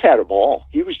just had a ball.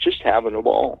 He was just having a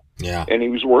ball. Yeah. And he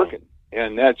was working.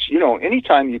 And that's,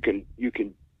 anytime you can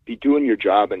be doing your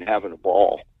job and having a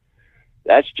ball,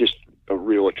 that's just a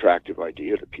real attractive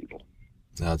idea to people.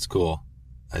 That's cool.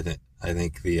 I think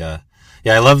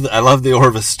I love the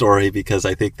Orvis story because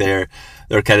I think they're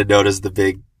kind of known as the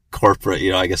big corporate,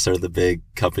 I guess they're the big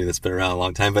company that's been around a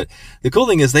long time. But the cool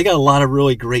thing is they got a lot of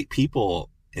really great people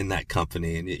in that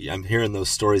company. And I'm hearing those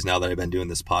stories now that I've been doing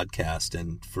this podcast.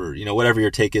 And for, whatever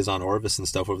your take is on Orvis and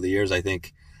stuff over the years, I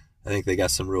think they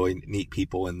got some really neat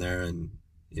people in there and,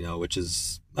 which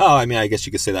is, I guess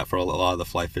you could say that for a lot of the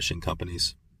fly fishing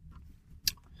companies.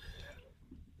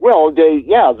 Well,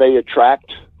 they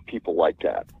attract people like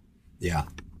that. Yeah.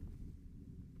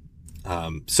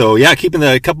 Keeping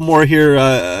a couple more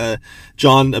here,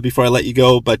 John, before I let you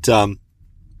go. But do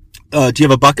you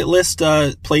have a bucket list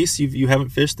place you haven't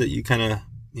fished that you kind of,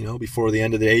 before the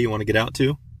end of the day you want to get out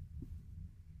to?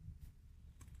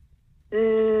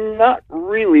 Not really.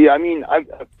 really. I mean,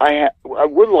 I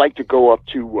would like to go up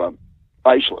to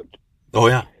Iceland. Oh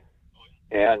yeah.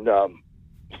 And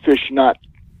fish not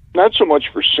so much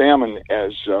for salmon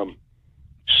as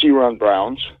sea run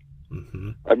browns.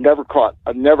 Mm-hmm. I've never caught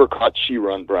sea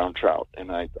run brown trout,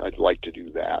 and I'd like to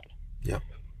do that. Yep.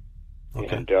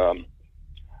 Okay. And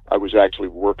I was actually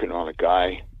working on a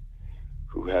guy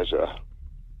who has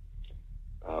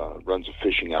runs a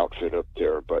fishing outfit up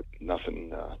there, but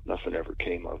nothing ever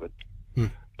came of it.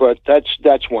 But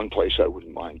that's one place I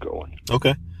wouldn't mind going.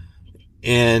 Okay.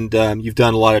 And you've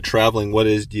done a lot of traveling. What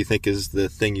do you think is the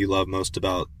thing you love most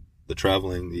about the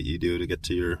traveling that you do to get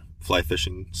to your fly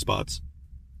fishing spots?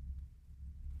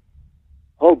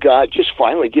 Oh God, just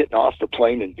finally getting off the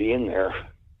plane and being there.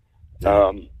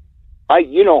 Yeah. I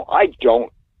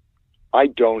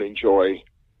don't enjoy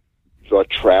the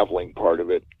traveling part of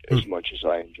it as much as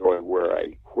I enjoy where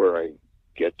I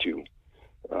get to.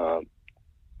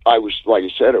 I was, like I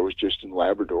said, I was just in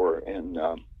Labrador, and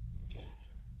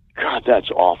God,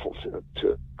 that's awful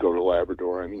to go to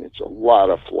Labrador. I mean, it's a lot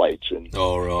of flights and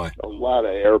Oh, really? a lot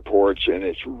of airports, and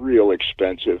it's real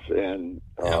expensive. And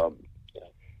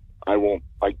I won't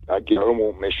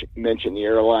mention the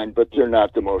airline, but they're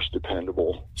not the most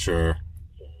dependable. Sure.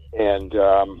 And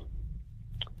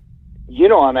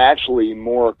I'm actually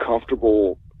more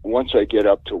comfortable once I get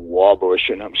up to Wabush,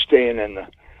 and I stay in a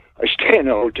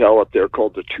hotel up there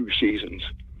called the Two Seasons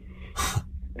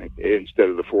instead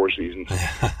of the Four Seasons.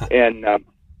 And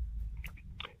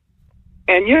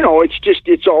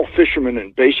it's all fishermen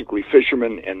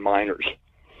and miners.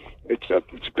 It's a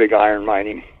big iron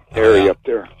mining area up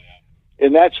there.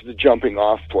 And that's the jumping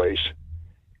off place.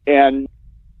 And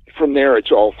from there,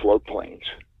 it's all floatplanes.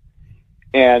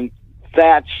 And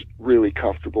that's really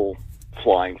comfortable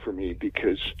flying for me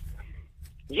because,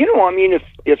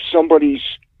 if somebody's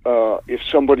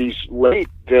late,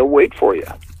 they'll wait for you.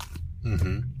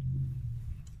 Mm-hmm.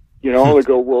 They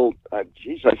go, well,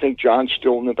 geez, I think John's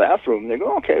still in the bathroom. They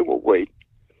go, okay, we'll wait.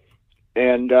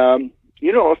 And,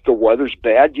 if the weather's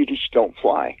bad, you just don't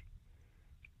fly.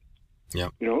 Yeah.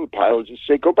 The pilots just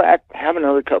say, go back, have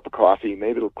another cup of coffee.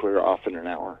 Maybe it'll clear off in an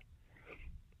hour.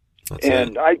 That's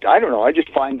and it. I don't know. I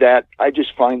just find that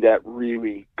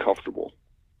really comfortable.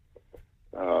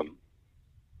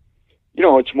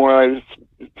 It's more like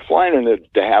flying in a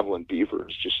de Havilland Beaver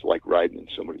is just like riding in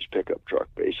somebody's pickup truck,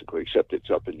 basically, except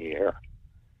it's up in the air.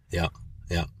 Yeah.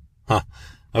 Yeah. Huh.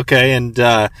 Okay. And,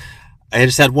 I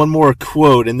just had one more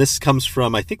quote, and this comes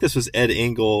from, I think this was Ed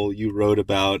Engel you wrote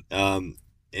about, and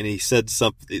he said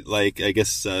something like, I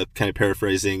guess, kind of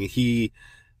paraphrasing, he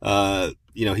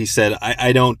said,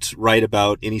 I don't write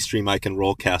about any stream I can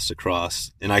roll cast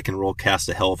across, and I can roll cast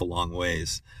a hell of a long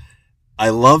ways. I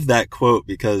love that quote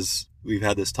because we've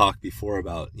had this talk before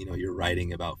about, you're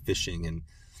writing about fishing, and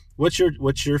what's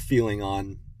your feeling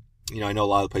on, I know a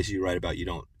lot of the places you write about, you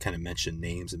don't kind of mention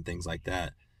names and things like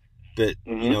that, but,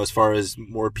 as far as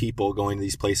more people going to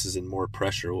these places and more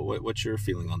pressure, what's your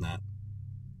feeling on that?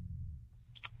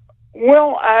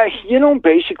 Well,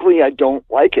 basically I don't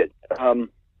like it.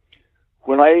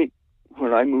 When I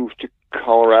moved to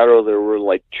Colorado, there were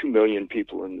like 2 million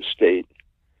people in the state,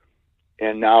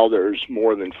 and now there's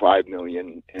more than 5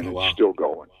 million, and it's still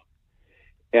going.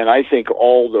 And I think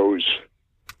all those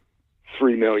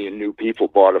 3 million new people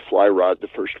bought a fly rod the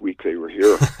first week they were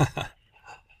here.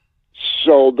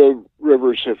 So the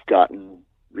rivers have gotten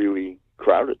really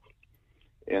crowded,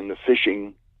 and the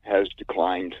fishing has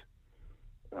declined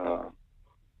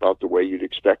about the way you'd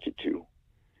expect it to.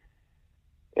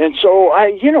 And so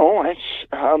it's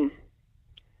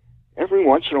every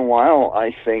once in a while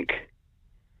I think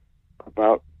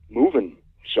about moving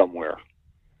somewhere.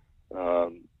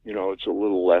 It's a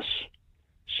little less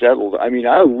settled. I mean,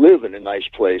 I live in a nice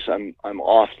place. I'm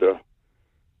off the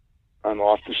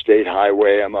state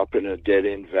highway. I'm up in a dead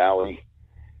end valley.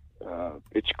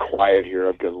 It's quiet here.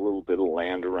 I've got a little bit of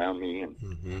land around me,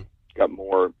 and got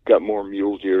more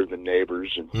mule deer than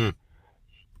neighbors. And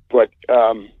but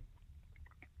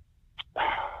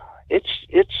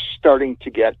it's starting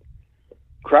to get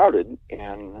crowded,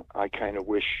 and I kind of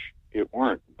wish it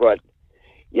weren't. But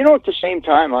at the same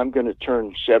time, I'm going to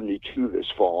turn 72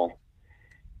 this fall,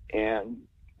 and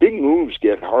big moves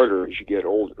get harder as you get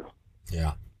older.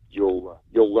 Yeah. You'll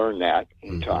learn that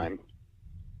in time.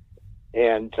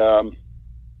 And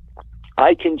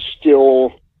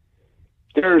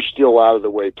there are still out of the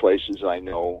way places I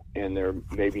know, and they're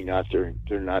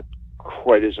not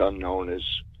quite as unknown as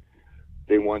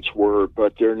they once were,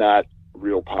 but they're not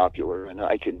real popular, and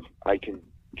I can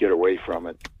get away from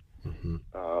it.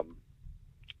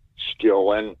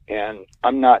 skill, and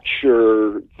I'm not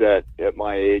sure that at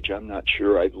my age, I'm not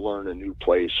sure I'd learn a new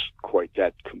place quite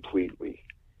that completely,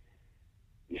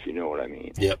 if you know what I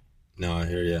mean. Yep. No, I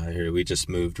hear you. We just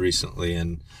moved recently,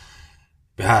 and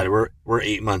God, we're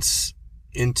 8 months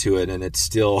into it, and it's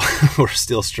still we're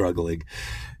still struggling.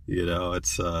 You know,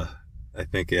 it's I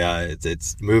think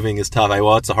it's moving is tough.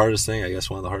 Well, it's the hardest thing. I guess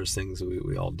one of the hardest things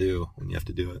we all do when you have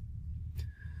to do it.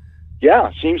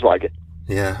 Yeah, seems like it.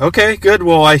 Yeah. Okay. Good.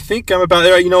 Well, I think I'm about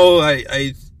there. You know,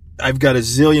 I've got a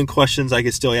zillion questions I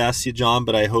could still ask you, John,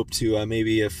 but I hope to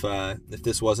maybe if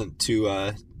this wasn't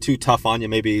too tough on you,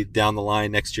 maybe down the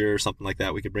line next year or something like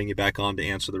that, we could bring you back on to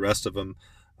answer the rest of them.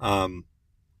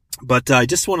 But I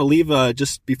just want to leave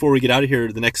just before we get out of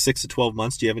here, the next 6 to 12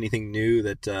 months. Do you have anything new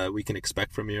that we can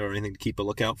expect from you, or anything to keep a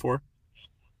lookout for?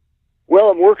 Well,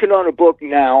 I'm working on a book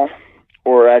now,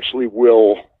 or actually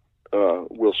will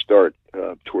start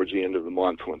towards the end of the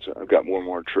month once I've got one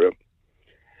more trip.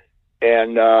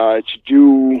 And it's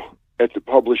due at the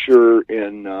publisher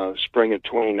in spring of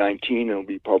 2019. It'll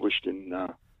be published in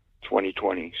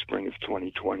 2020, spring of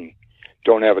 2020.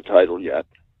 Don't have a title yet.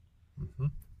 Mm-hmm.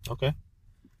 Okay,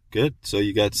 good. So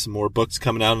you got some more books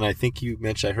coming out, and I think you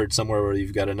mentioned, I heard somewhere where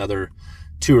you've got another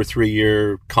 2 or 3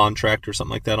 year contract or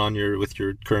something like that with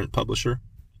your current publisher.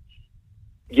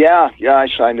 Yeah, I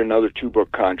signed another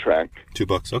 2-book contract. 2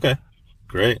 books, okay,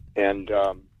 great. And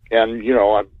you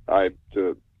know,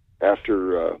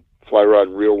 after Fly Rod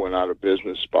and Reel went out of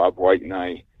business, Bob White and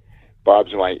I,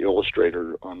 Bob's my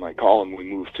illustrator on my column, we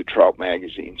moved to Trout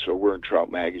Magazine, so we're in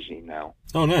Trout Magazine now.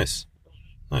 Oh, nice.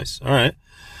 All right.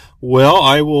 Well,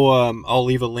 I will. I'll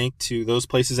leave a link to those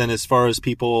places. And as far as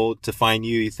people to find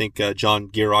you, you think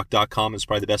johngierach.com is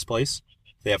probably the best place?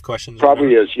 If they have questions.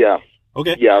 Probably is. Yeah.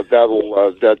 Okay. Yeah,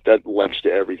 that links to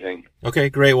everything. Okay,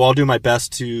 great. Well, I'll do my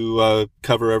best to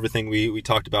cover everything we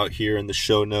talked about here in the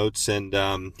show notes. And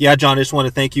yeah, John, I just want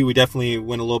to thank you. We definitely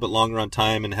went a little bit longer on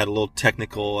time and had a little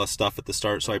technical stuff at the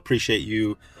start, so I appreciate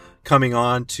you coming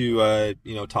on to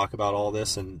talk about all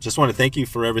this. And just want to thank you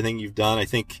for everything you've done. I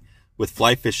think with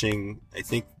fly fishing, I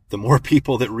think the more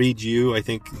people that read you, I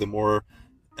think the more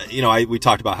we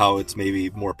talked about how it's maybe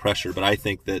more pressure, but I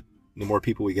think that the more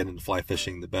people we get into fly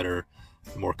fishing, the better.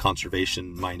 The more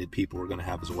conservation-minded people we're going to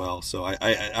have as well. So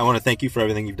I want to thank you for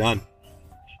everything you've done.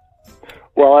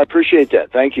 Well, I appreciate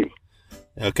that. Thank you.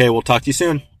 Okay, we'll talk to you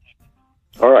soon.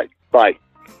 All right. Bye.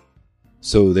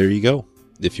 So there you go.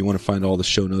 If you want to find all the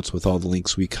show notes with all the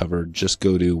links we covered, just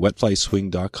go to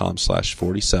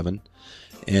wetflyswing.com/47.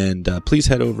 And please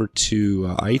head over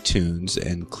to iTunes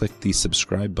and click the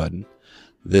subscribe button.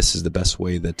 This is the best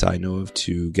way that I know of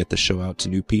to get the show out to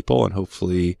new people and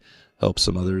hopefully help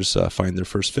some others find their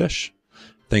first fish.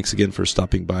 Thanks again for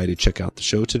stopping by to check out the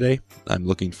show today. I'm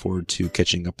looking forward to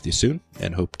catching up with you soon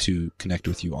and hope to connect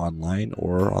with you online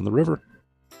or on the river.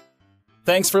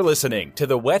 Thanks for listening to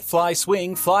the Wet Fly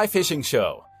Swing Fly Fishing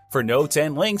Show. For notes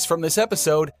and links from this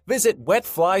episode, visit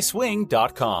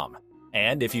wetflyswing.com.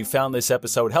 And if you found this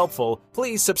episode helpful,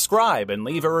 please subscribe and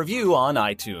leave a review on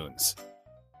iTunes.